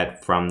area you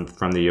get from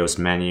the Yoast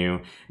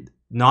menu.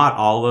 Not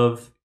all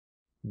of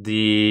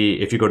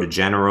if you go to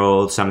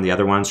general, some of the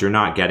other ones, you're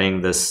not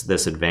getting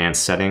this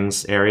advanced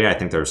settings area. I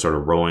think they're sort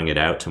of rolling it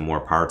out to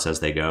more parts as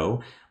they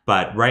go.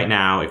 But right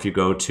now, if you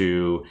go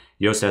to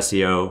Yoast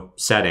SEO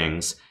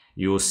settings,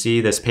 you will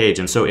see this page.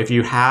 And so if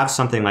you have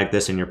something like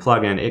this in your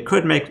plugin, it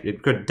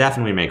could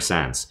definitely make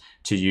sense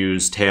to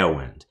use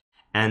Tailwind.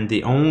 And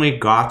the only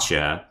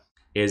gotcha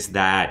is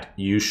that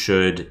you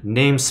should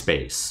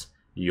namespace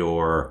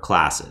your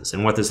classes.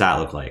 And what does that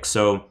look like?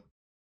 So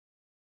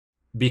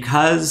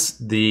because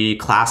the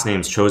class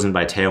names chosen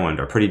by Tailwind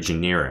are pretty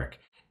generic,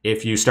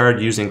 if you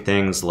started using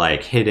things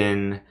like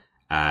hidden,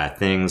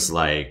 things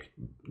like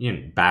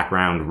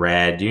background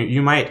red,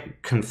 you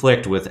might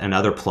conflict with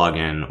another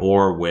plugin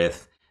or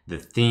with the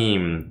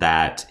theme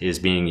that is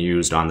being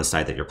used on the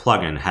site that your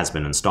plugin has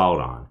been installed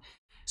on.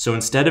 So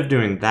instead of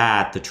doing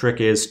that, the trick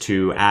is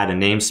to add a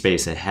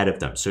namespace ahead of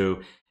them.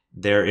 So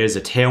there is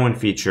a Tailwind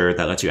feature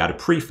that lets you add a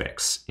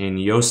prefix. In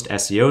Yoast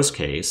SEO's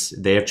case,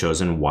 they have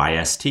chosen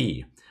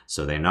YST.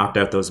 So they knocked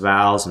out those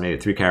vowels and made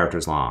it 3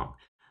 characters long.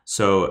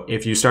 So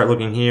if you start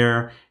looking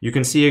here, you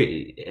can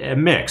see a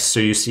mix. So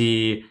you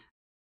see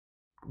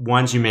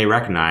ones you may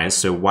recognize.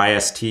 So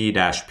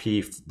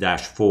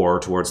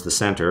YST-P-4 towards the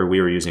center,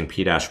 we were using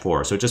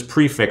P-4. So it just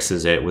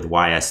prefixes it with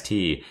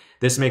YST.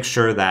 This makes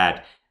sure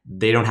that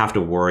they don't have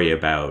to worry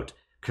about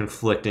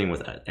conflicting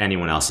with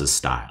anyone else's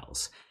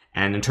styles.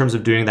 And in terms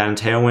of doing that in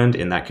Tailwind,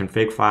 in that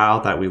config file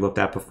that we looked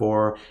at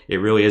before, it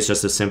really is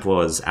just as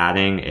simple as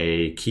adding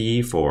a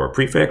key for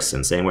prefix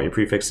and saying what your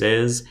prefix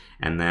is.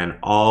 And then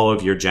all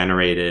of your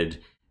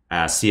generated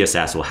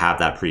CSS will have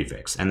that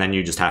prefix. And then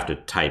you just have to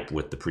type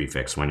with the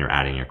prefix when you're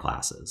adding your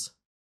classes.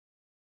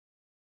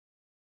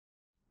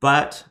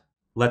 But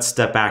let's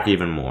step back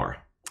even more.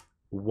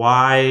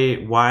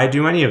 Why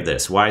do any of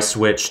this? Why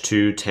switch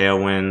to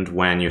Tailwind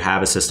when you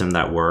have a system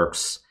that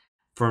works?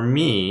 For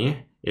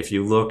me, if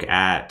you look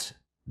at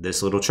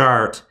this little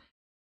chart,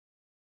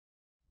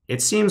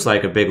 it seems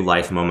like a big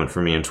life moment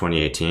for me in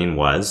 2018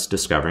 was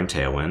discovering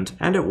Tailwind,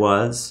 and it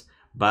was,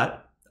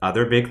 but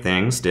other big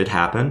things did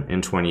happen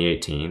in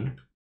 2018.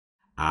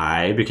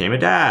 I became a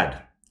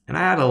dad, and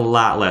I had a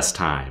lot less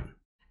time,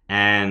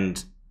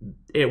 and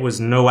it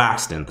was no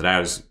accident that I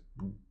was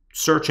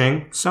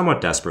searching somewhat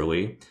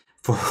desperately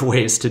for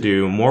ways to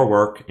do more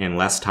work in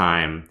less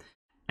time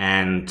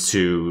and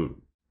to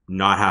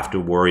not have to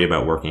worry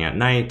about working at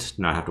night,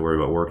 not have to worry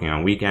about working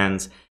on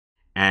weekends,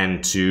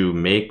 and to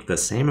make the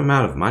same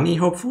amount of money,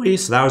 hopefully.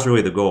 So that was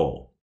really the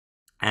goal.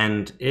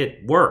 And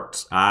it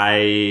worked.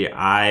 I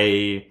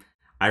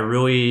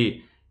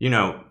really,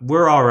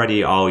 we're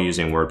already all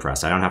using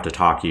WordPress. I don't have to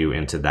talk you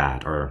into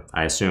that, or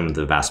I assume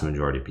the vast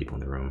majority of people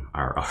in the room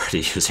are already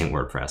using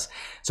WordPress.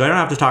 So I don't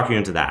have to talk you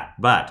into that,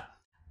 but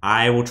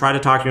I will try to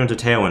talk you into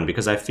Tailwind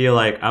because I feel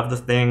like of the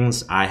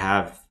things I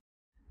have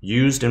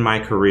used in my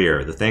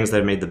career, the things that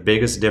have made the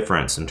biggest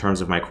difference in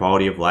terms of my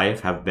quality of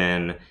life have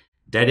been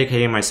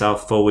dedicating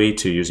myself fully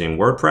to using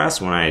WordPress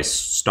when I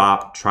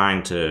stopped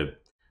trying to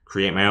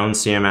create my own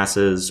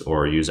CMSs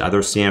or use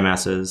other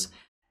CMSs,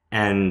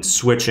 and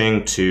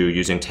switching to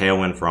using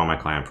Tailwind for all my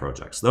client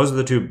projects. Those are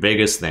the 2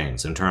 biggest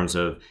things in terms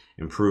of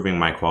improving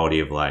my quality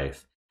of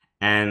life.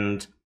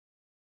 And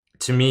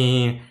to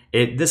me,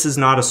 this is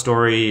not a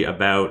story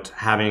about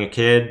having a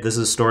kid. This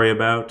is a story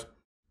about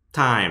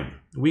time.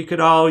 We could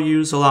all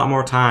use a lot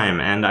more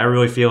time, and I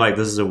really feel like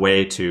this is a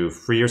way to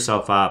free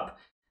yourself up.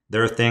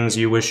 There are things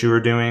you wish you were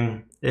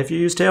doing. If you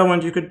use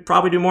Tailwind, you could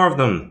probably do more of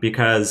them,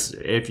 because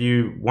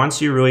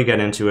once you really get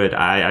into it,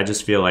 I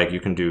just feel like you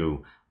can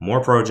do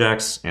more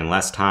projects in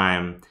less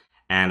time.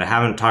 And I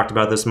haven't talked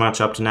about this much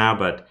up to now,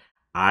 but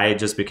I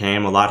just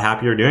became a lot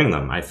happier doing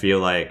them. I feel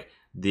like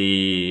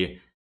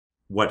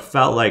what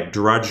felt like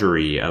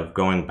drudgery of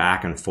going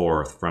back and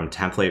forth from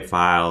template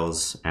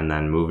files and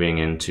then moving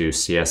into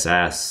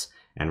CSS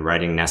and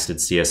writing nested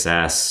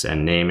CSS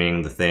and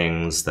naming the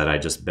things that I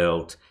just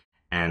built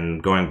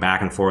and going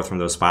back and forth from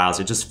those files,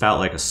 it just felt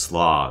like a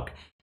slog.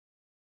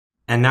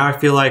 And now I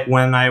feel like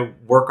when I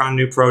work on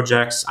new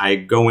projects, I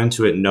go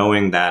into it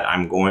knowing that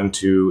I'm going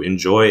to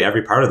enjoy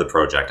every part of the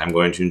project. I'm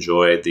going to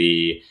enjoy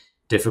the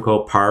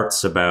difficult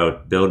parts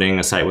about building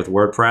a site with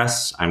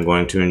WordPress. I'm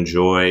going to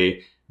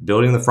enjoy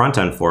building the front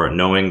end for it,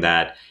 knowing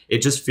that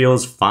it just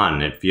feels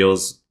fun. It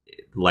feels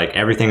like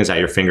everything is at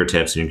your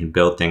fingertips and you can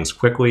build things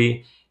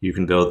quickly. You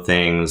can build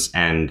things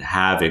and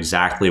have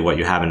exactly what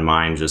you have in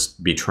mind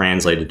just be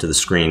translated to the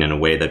screen in a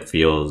way that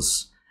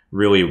feels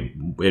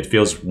it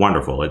feels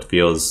wonderful. It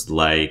feels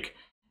like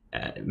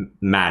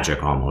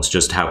magic almost,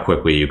 just how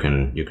quickly you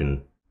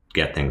can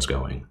get things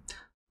going.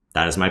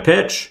 That is my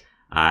pitch.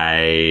 I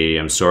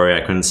am sorry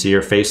I couldn't see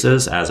your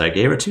faces as I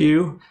gave it to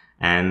you.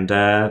 And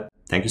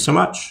thank you so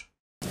much.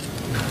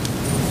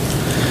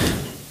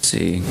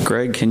 see.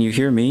 Greg, can you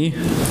hear me?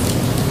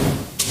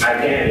 I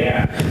can,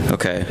 yeah.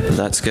 Okay,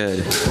 that's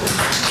good.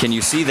 Can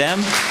you see them?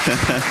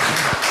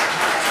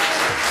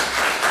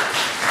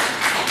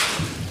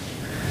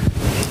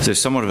 There's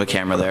somewhat of a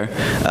camera there.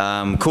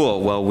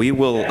 Cool. Well, we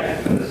will.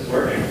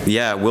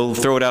 Yeah, we'll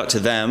throw it out to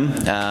them.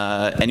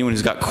 Anyone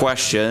who's got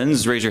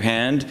questions, raise your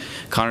hand.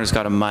 Connor's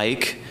got a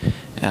mic.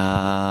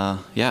 Yeah.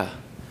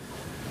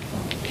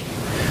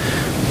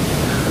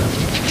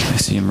 I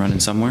see him running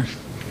somewhere.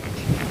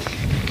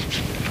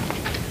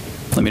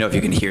 Let me know if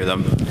you can hear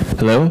them.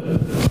 Hello?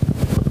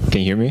 Can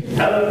you hear me?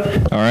 Hello.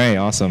 All right,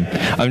 awesome.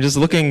 I'm just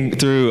looking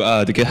through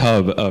the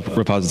GitHub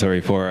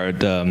repository for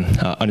the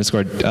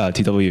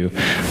 _TW.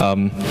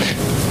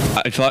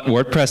 I thought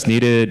WordPress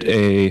needed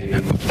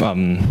a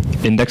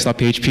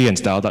index.php and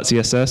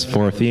style.css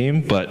for a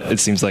theme, but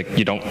it seems like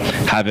you don't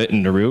have it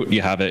in the root.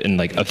 You have it in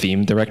like a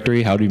theme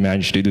directory. How do you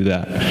manage to do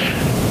that?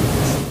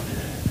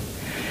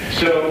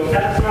 So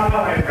that's not how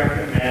I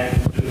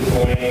recommend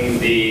deploying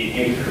the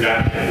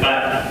introduction,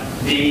 but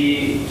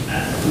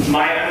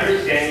my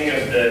understanding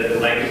of the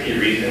legacy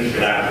reasons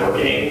for that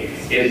working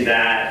is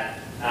that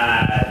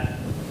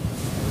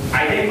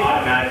I think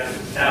Automatic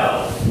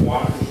itself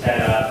wants to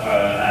set up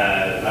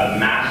a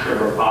master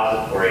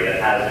repository that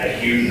has a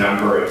huge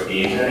number of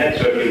themes in it.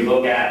 So if you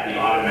look at the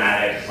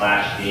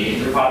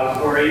Automatic/themes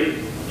repository,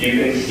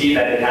 you can see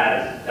that it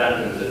has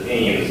dozens of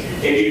themes.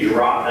 If you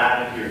drop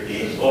that into your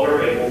themes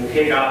folder, it will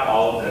pick up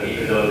all of them,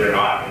 even though they're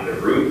not in the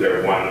root,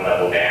 they're one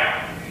level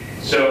down.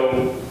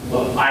 So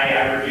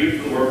I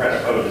reviewed the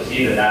WordPress code to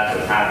see that that's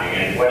what's happening.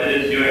 And what it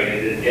is doing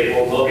is it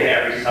will look at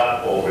every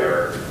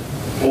subfolder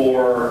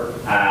for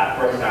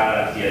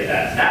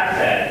style.css. That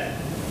said,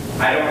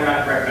 I don't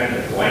recommend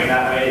deploying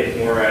that way. It's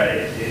more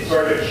it's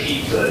sort of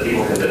cheap so that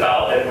people can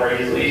develop it more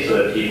easily, so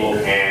that people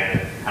can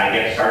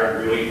get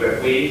started really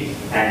quickly.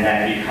 And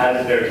then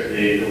because there's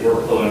the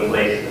workflow in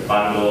place to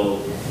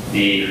bundle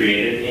the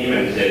created theme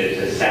and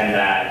to send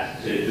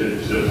that, to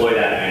deploy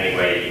that in any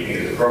way you think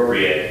is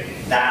appropriate,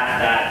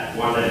 that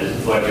one that is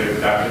deployed to your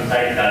production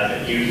site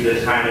doesn't use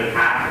this kind of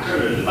hack. It's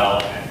sort of a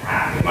development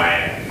hack in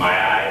my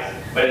eyes.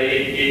 But it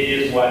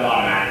is what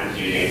Automatic is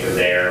using for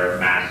their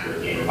master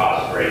theme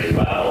repository as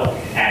well.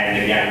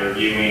 And again,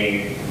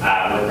 reviewing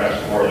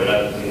WordPress core, there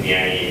doesn't seem to be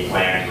any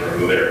plan to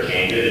remove it or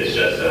change it. It's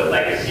just a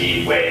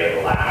legacy way of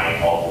allowing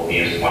multiple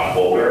themes in one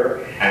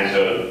folder. And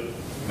so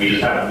we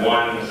just have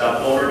one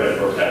subfolder, but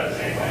it works out the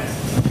same way.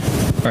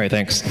 All right,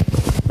 thanks.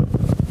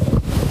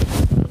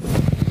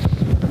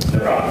 No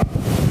problem.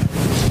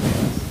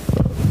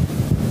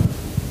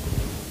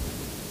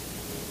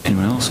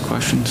 Anyone else?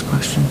 Questions?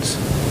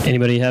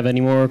 Anybody have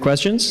any more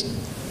questions?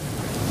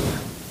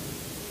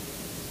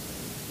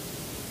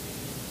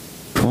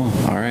 Cool.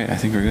 All right, I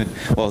think we're good.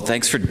 Well,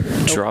 thanks for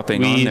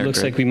dropping on there.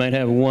 Looks like we might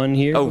have one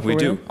here. Oh, we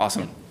do.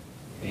 Awesome.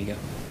 There you go.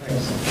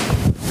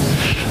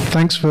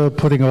 Thanks for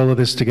putting all of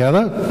this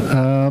together.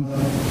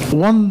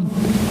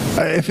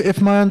 If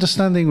my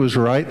understanding was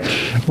right,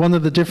 one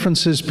of the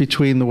differences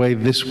between the way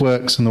this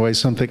works and the way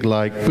something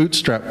like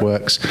Bootstrap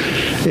works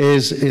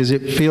is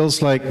it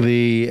feels like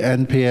the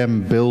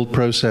NPM build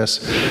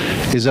process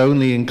is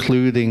only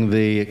including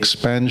the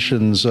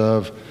expansions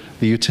of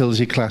the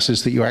utility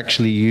classes that you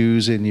actually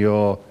use in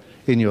your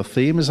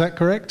theme. Is that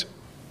correct?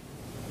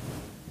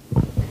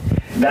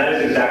 That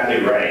is exactly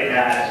right.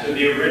 So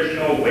the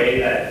original way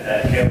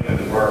that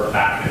Tailwind worked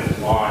back when it was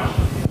launched,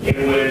 it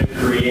would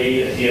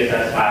create a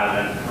CSS file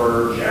and then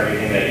purge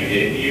everything that you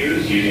didn't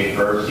use using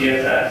purge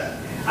CSS.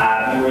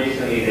 More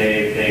recently,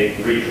 they've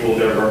retooled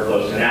their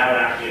workflow, so now it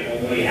actually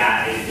only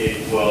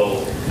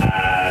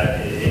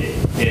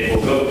it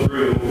will go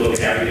through, look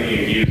at everything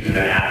you've used, and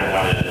then add it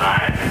one at a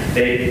time.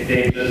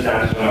 They've just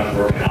done so much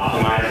work in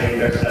optimizing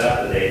their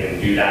setup that they can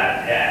do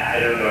that. I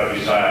don't know if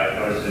you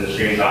noticed in the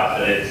screenshots,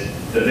 but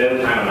the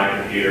build time on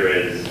my computer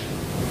is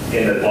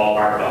in the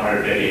ballpark of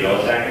 150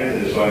 milliseconds,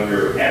 and just going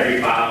through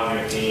every file in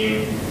your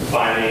team,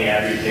 finding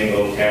every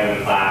single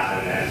Tailwind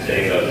class, and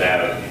spitting those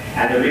out.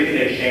 And the reason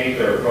they changed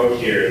their approach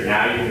here is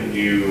now you can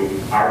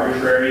do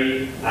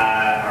arbitrary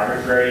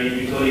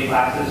utility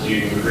classes. So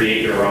you can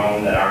create your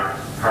own that aren't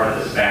part of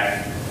the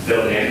spec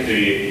built in. So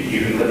you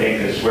can put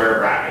things in square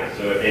brackets.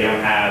 So if they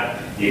don't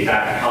have the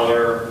exact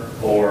color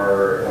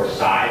or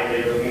size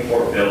that you're looking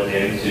for built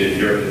into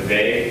your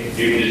config,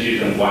 you can just use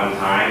them one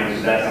time.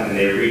 So that's something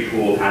they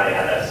retooled how they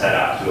had that set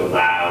up to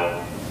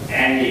allow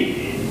an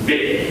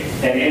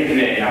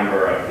infinite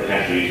number of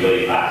potential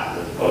utility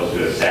classes as opposed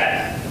to a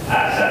set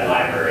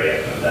library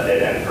of them that they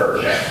then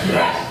purge. So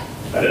that's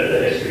a bit of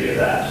the history of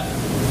that.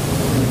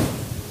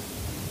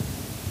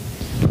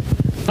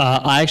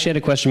 I actually had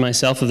a question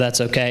myself, if that's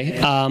okay.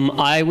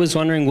 I was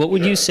wondering, what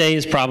would you say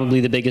is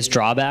probably the biggest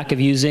drawback of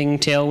using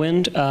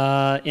Tailwind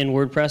in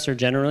WordPress or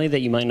generally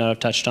that you might not have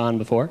touched on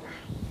before?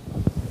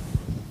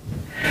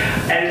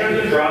 In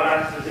terms of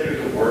drawbacks specific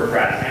to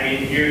WordPress, I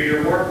mean,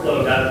 your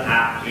workflow does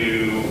have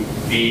to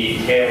be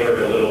tailored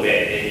a little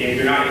bit. If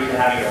you're not used to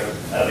having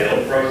a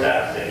build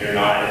process,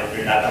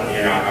 if that's something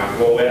you're not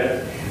comfortable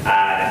with,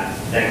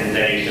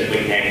 then you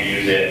simply can't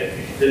use it.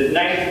 the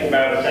nice thing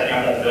about setting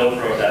up that build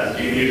process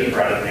is you can use it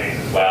for other things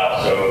as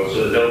well.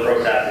 So the build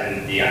process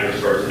in the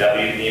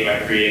 _W theme I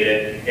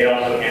created, it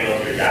also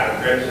handles your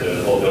JavaScript, so there's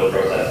a whole build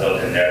process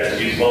built in there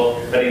that's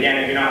useful. But again,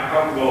 if you're not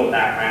comfortable with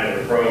that kind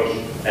of approach,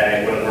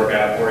 then it wouldn't work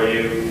out for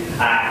you.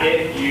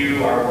 If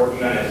you are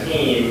working on a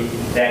team,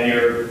 then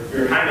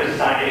you're kind of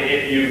signing,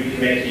 if you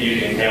commit to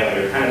using Tailwind,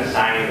 you're kind of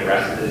signing the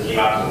rest of the team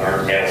up to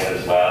learn Tailwind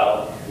as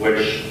well,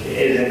 which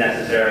isn't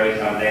necessarily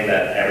something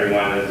that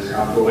everyone is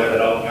comfortable with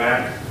at all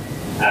times.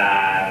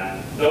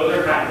 Those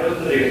are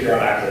the biggest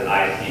drawbacks that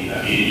I see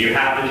them. You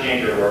have to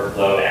change your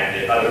workflow, and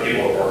if other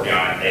people are working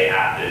on it, they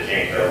have to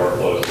change their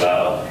workflow as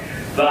well.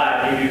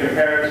 But if you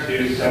compare it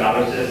to some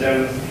other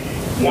systems,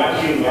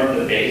 once you learn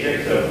the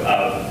basics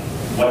of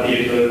what the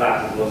utility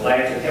classes look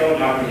like, the Tailwind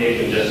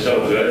documentation is just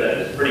so good that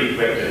it's pretty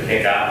quick to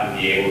pick up and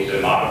be able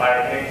to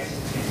modify things.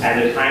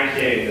 And the time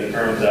savings in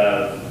terms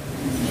of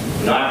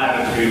not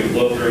having to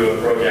look through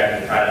a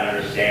project and try to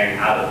understand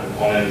how the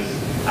components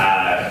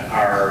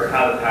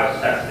how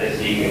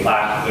specificity can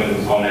clash between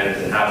components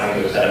and how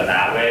things are set up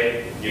that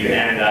way, you can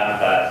end up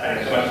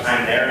spending so much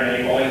time there, and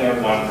then you only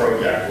learn one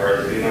project,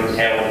 whereas if you learn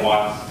Tailwind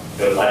once,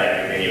 you'll apply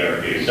everything you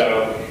ever do.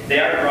 So they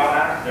are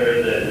drawbacks. There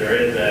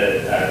is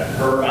a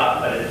curve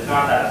up, but it's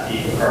not that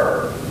steep a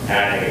curve, and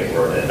I think it's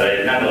worth it.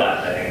 But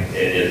nonetheless, I think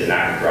it is an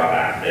active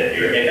drawback. That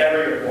if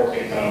ever you're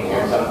forcing someone to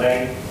learn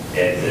something,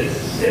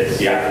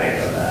 it's you have to think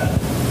about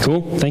that.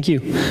 Cool, thank you.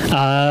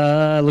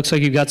 Looks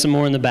like you've got some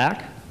more in the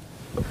back.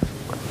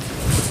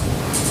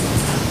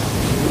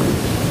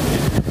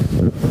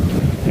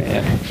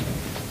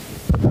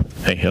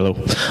 Hey, hello.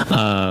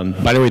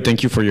 By the way,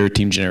 thank you for your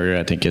theme generator.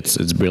 I think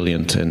it's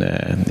brilliant, and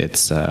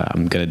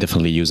I'm gonna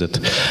definitely use it.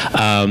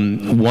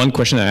 One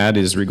question I had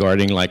is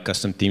regarding like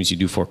custom themes you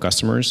do for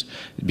customers,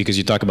 because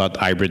you talk about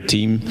hybrid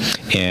theme,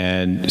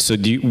 and so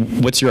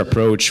what's your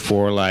approach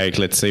for, like,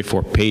 let's say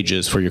for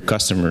pages for your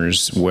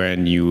customers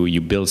when you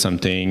build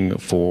something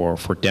for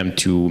them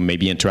to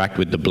maybe interact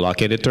with the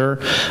block editor?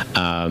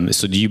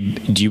 So do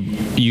you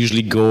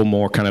usually go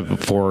more kind of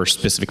for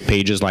specific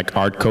pages like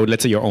hard code?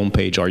 Let's say your own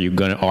page. Are you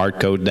gonna hard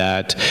code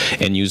that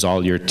and use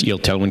all your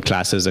Tailwind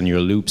classes and your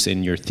loops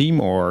in your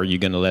theme, or are you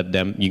going to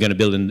you're going to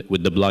build in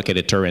with the block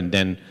editor and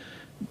then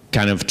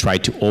kind of try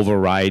to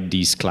override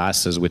these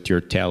classes with your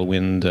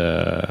Tailwind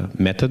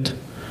method?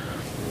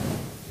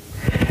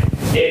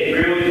 It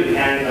really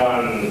depends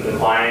on the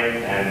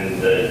client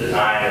and the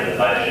design and the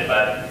budget,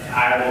 but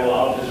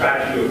I'll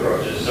describe two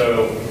approaches.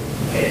 So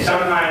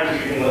sometimes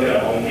you can look at a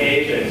home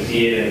page and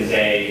see it and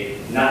say,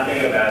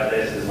 nothing about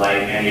this is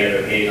like any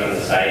other page on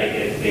the site.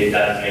 It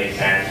does make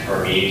sense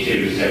for me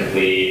to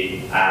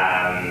simply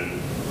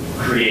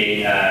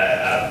create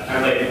a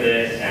template for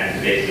this and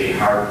to basically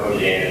hard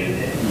code it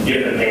in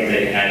different things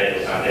they can edit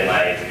with something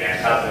like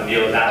advanced custom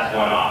fields. That's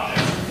one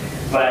option.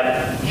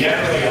 But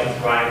generally, I'll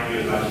try to do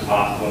as much as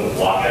possible in the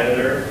block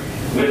editor.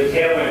 With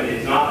Tailwind,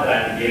 it's not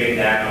that I'm giving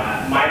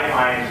them, my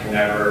clients will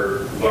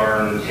never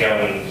learn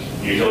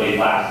Tailwind's utility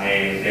class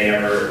names. They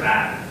never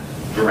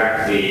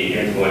directly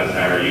influence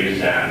them or use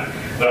them.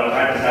 But I'll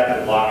try to set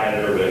the block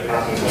editor with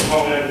custom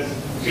components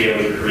to be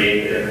able to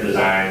create the different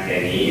designs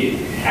they need.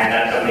 And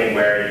that's something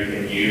where you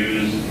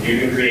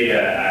can create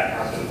a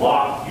custom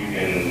block, you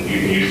can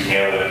use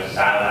Tailwind to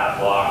style that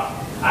block.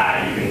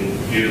 You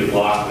can do the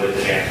block with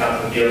advanced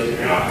custom fields if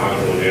you're not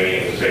comfortable doing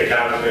it with straight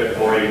JavaScript,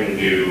 or you can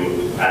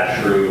do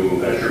a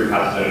true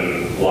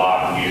custom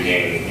block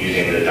using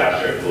the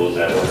JavaScript tools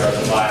that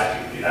WordPress applies.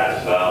 You can do that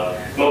as well.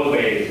 Both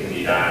ways can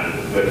be done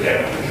with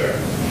Tailwind for sure.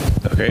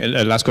 Okay,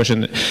 and last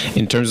question,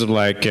 in terms of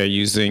like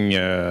using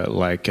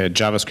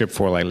JavaScript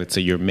for, like, let's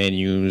say your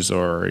menus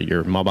or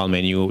your mobile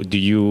menu, do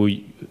you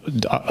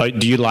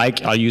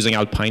like using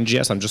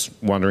Alpine.js? I'm just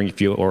wondering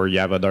if you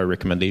have other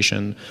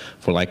recommendation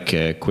for like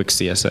quick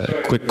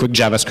CSS, quick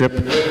JavaScript.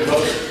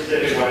 What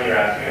specific one you're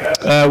asking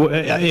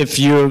about? If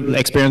you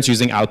experience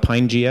using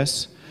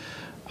Alpine.js,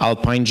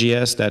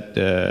 that.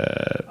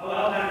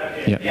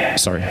 Alpine.js. Yeah.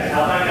 Sorry.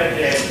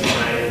 Alpine.js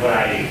is what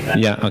I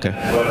use. Yeah. Okay.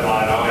 What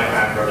on all my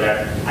current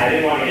projects. I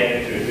didn't want to get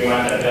into it too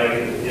much. I feel like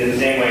in the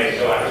same way,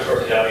 so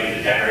 _W,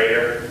 the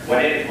generator,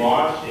 when it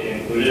launched,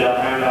 it included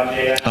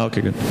Alpine.js. Oh,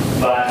 okay, good.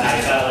 But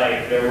I felt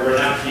like there were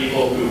enough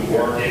people who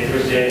weren't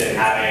interested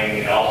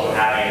in also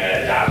having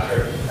a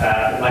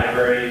JavaScript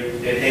library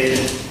dictated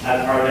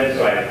as part of it,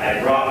 so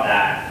I brought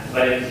that.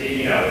 But it's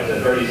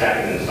a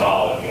 30-second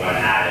install if you want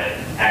to add it.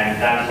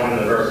 And that's one of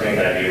the first things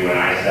I do when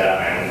I set up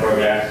my own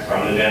projects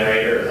from the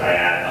generator is I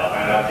add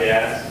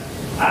Alpine.js.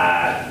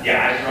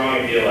 I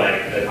strongly feel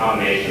like the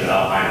combination of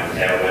Alpine and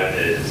Tailwind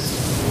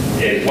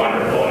is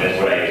wonderful, and it's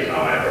what I use in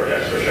all my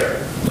projects for sure.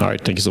 All right,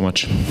 thank you so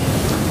much.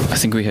 I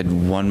think we had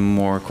one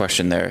more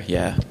question there.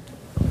 Yeah.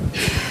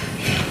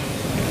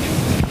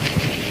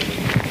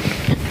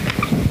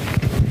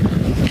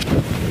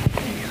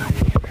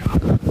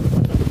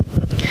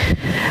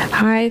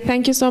 Hi,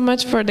 thank you so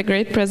much for the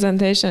great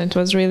presentation. It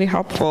was really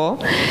helpful.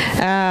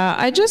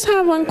 I just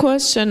have one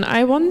question.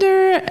 I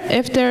wonder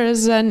if there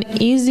is an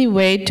easy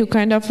way to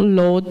kind of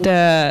load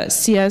the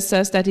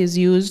CSS that is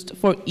used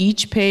for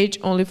each page,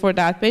 only for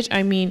that page.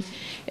 I mean,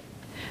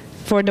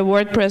 for the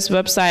WordPress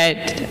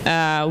website,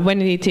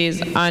 when it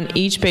is on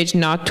each page,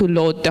 not to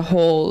load the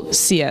whole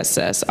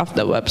CSS of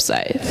the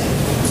website.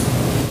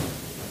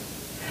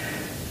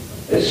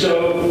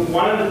 So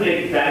one of the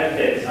big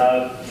benefits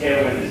of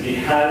Tailwind is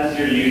because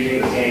you're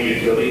using the same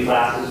utility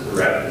classes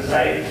throughout the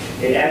site,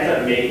 it ends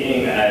up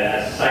making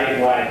a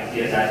site-wide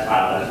CSS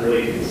file that's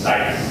really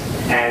concise.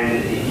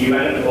 And you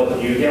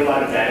get a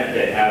lot of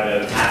benefit out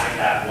of having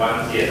that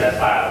one CSS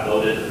file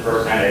loaded the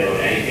first time they load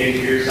any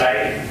page to your site,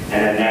 and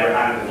then never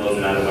having to load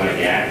another one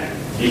again.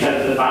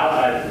 Because the file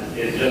size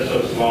is just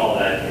so small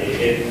that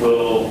it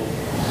will,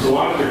 so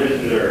long as your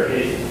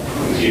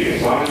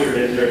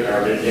visitors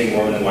are visiting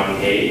more than one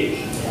page,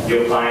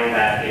 you'll find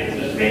that it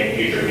will just make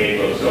future page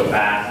load so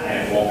fast,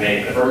 and it won't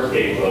make the first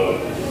page load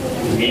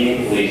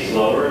meaningfully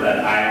slower.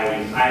 That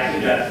I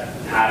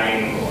suggest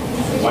having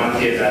one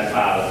CSS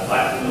file that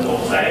applies to the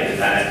whole site, and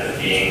that ends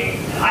up being,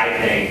 I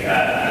think,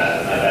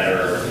 a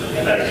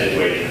better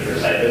situation for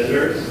site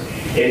visitors.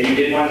 If you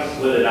did want to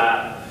split it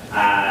up,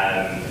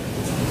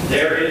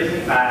 there is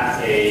in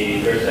fact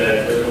there's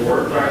a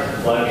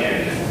WordPress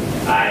plugin.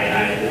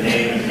 The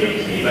name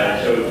escapes me,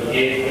 but so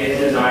it's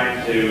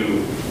designed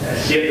to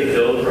skip the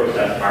build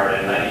process part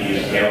and let you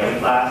use Tailwind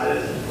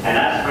classes, and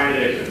that's kind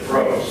of its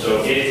approach.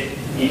 So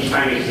each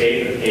time you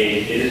save the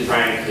page, it is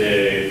trying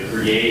to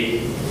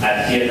create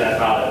a CSS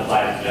file that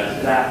applies just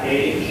to that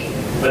page.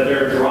 But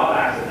there are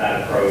drawbacks of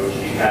that approach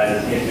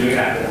because it's doing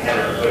that with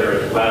header and footer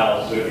as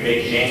well. So if you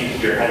make changes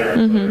to your header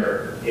and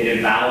footer, it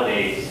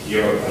invalidates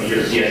your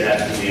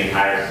CSS to the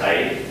entire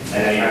site,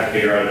 and then you have to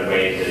figure out a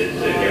way to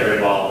get rid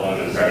of all of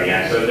them and start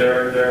again. So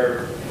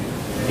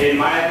in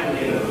my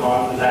opinion, the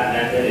cons of that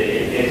method,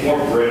 it's more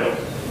brittle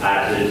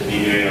to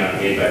be doing on a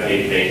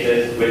page-by-page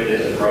basis with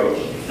this approach.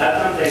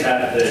 That's something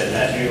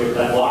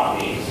that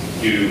Block needs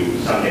to do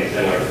something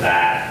similar to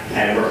that,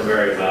 and it works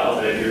very well.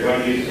 But if you're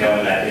going to use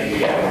Tailwind, I think you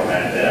get more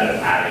benefit out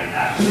of having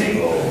that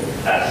single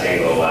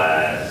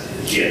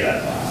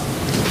CSS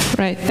file.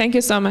 Right. Thank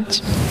you so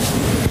much.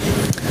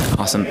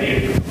 Awesome.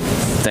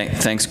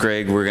 Thanks,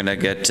 Greg. We're going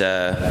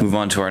to move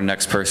on to our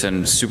next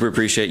person. Super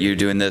appreciate you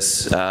doing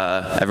this.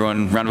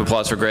 Everyone, round of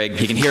applause for Greg.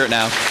 He can hear it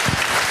now.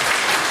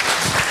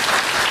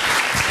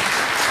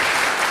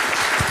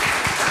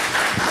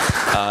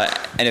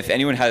 And if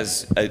anyone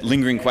has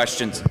lingering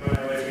questions,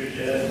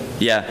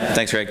 yeah,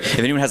 thanks, Greg. If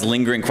anyone has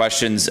lingering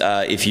questions,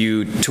 if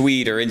you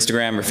tweet or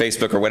Instagram or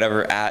Facebook or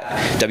whatever at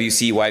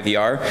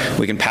WCYVR,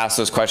 we can pass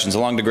those questions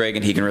along to Greg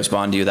and he can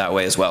respond to you that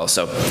way as well.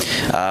 So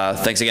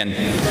thanks again.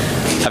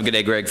 Have a good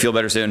day, Greg. Feel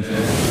better soon.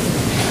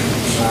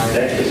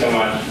 Thank you so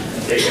much.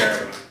 Take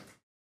care.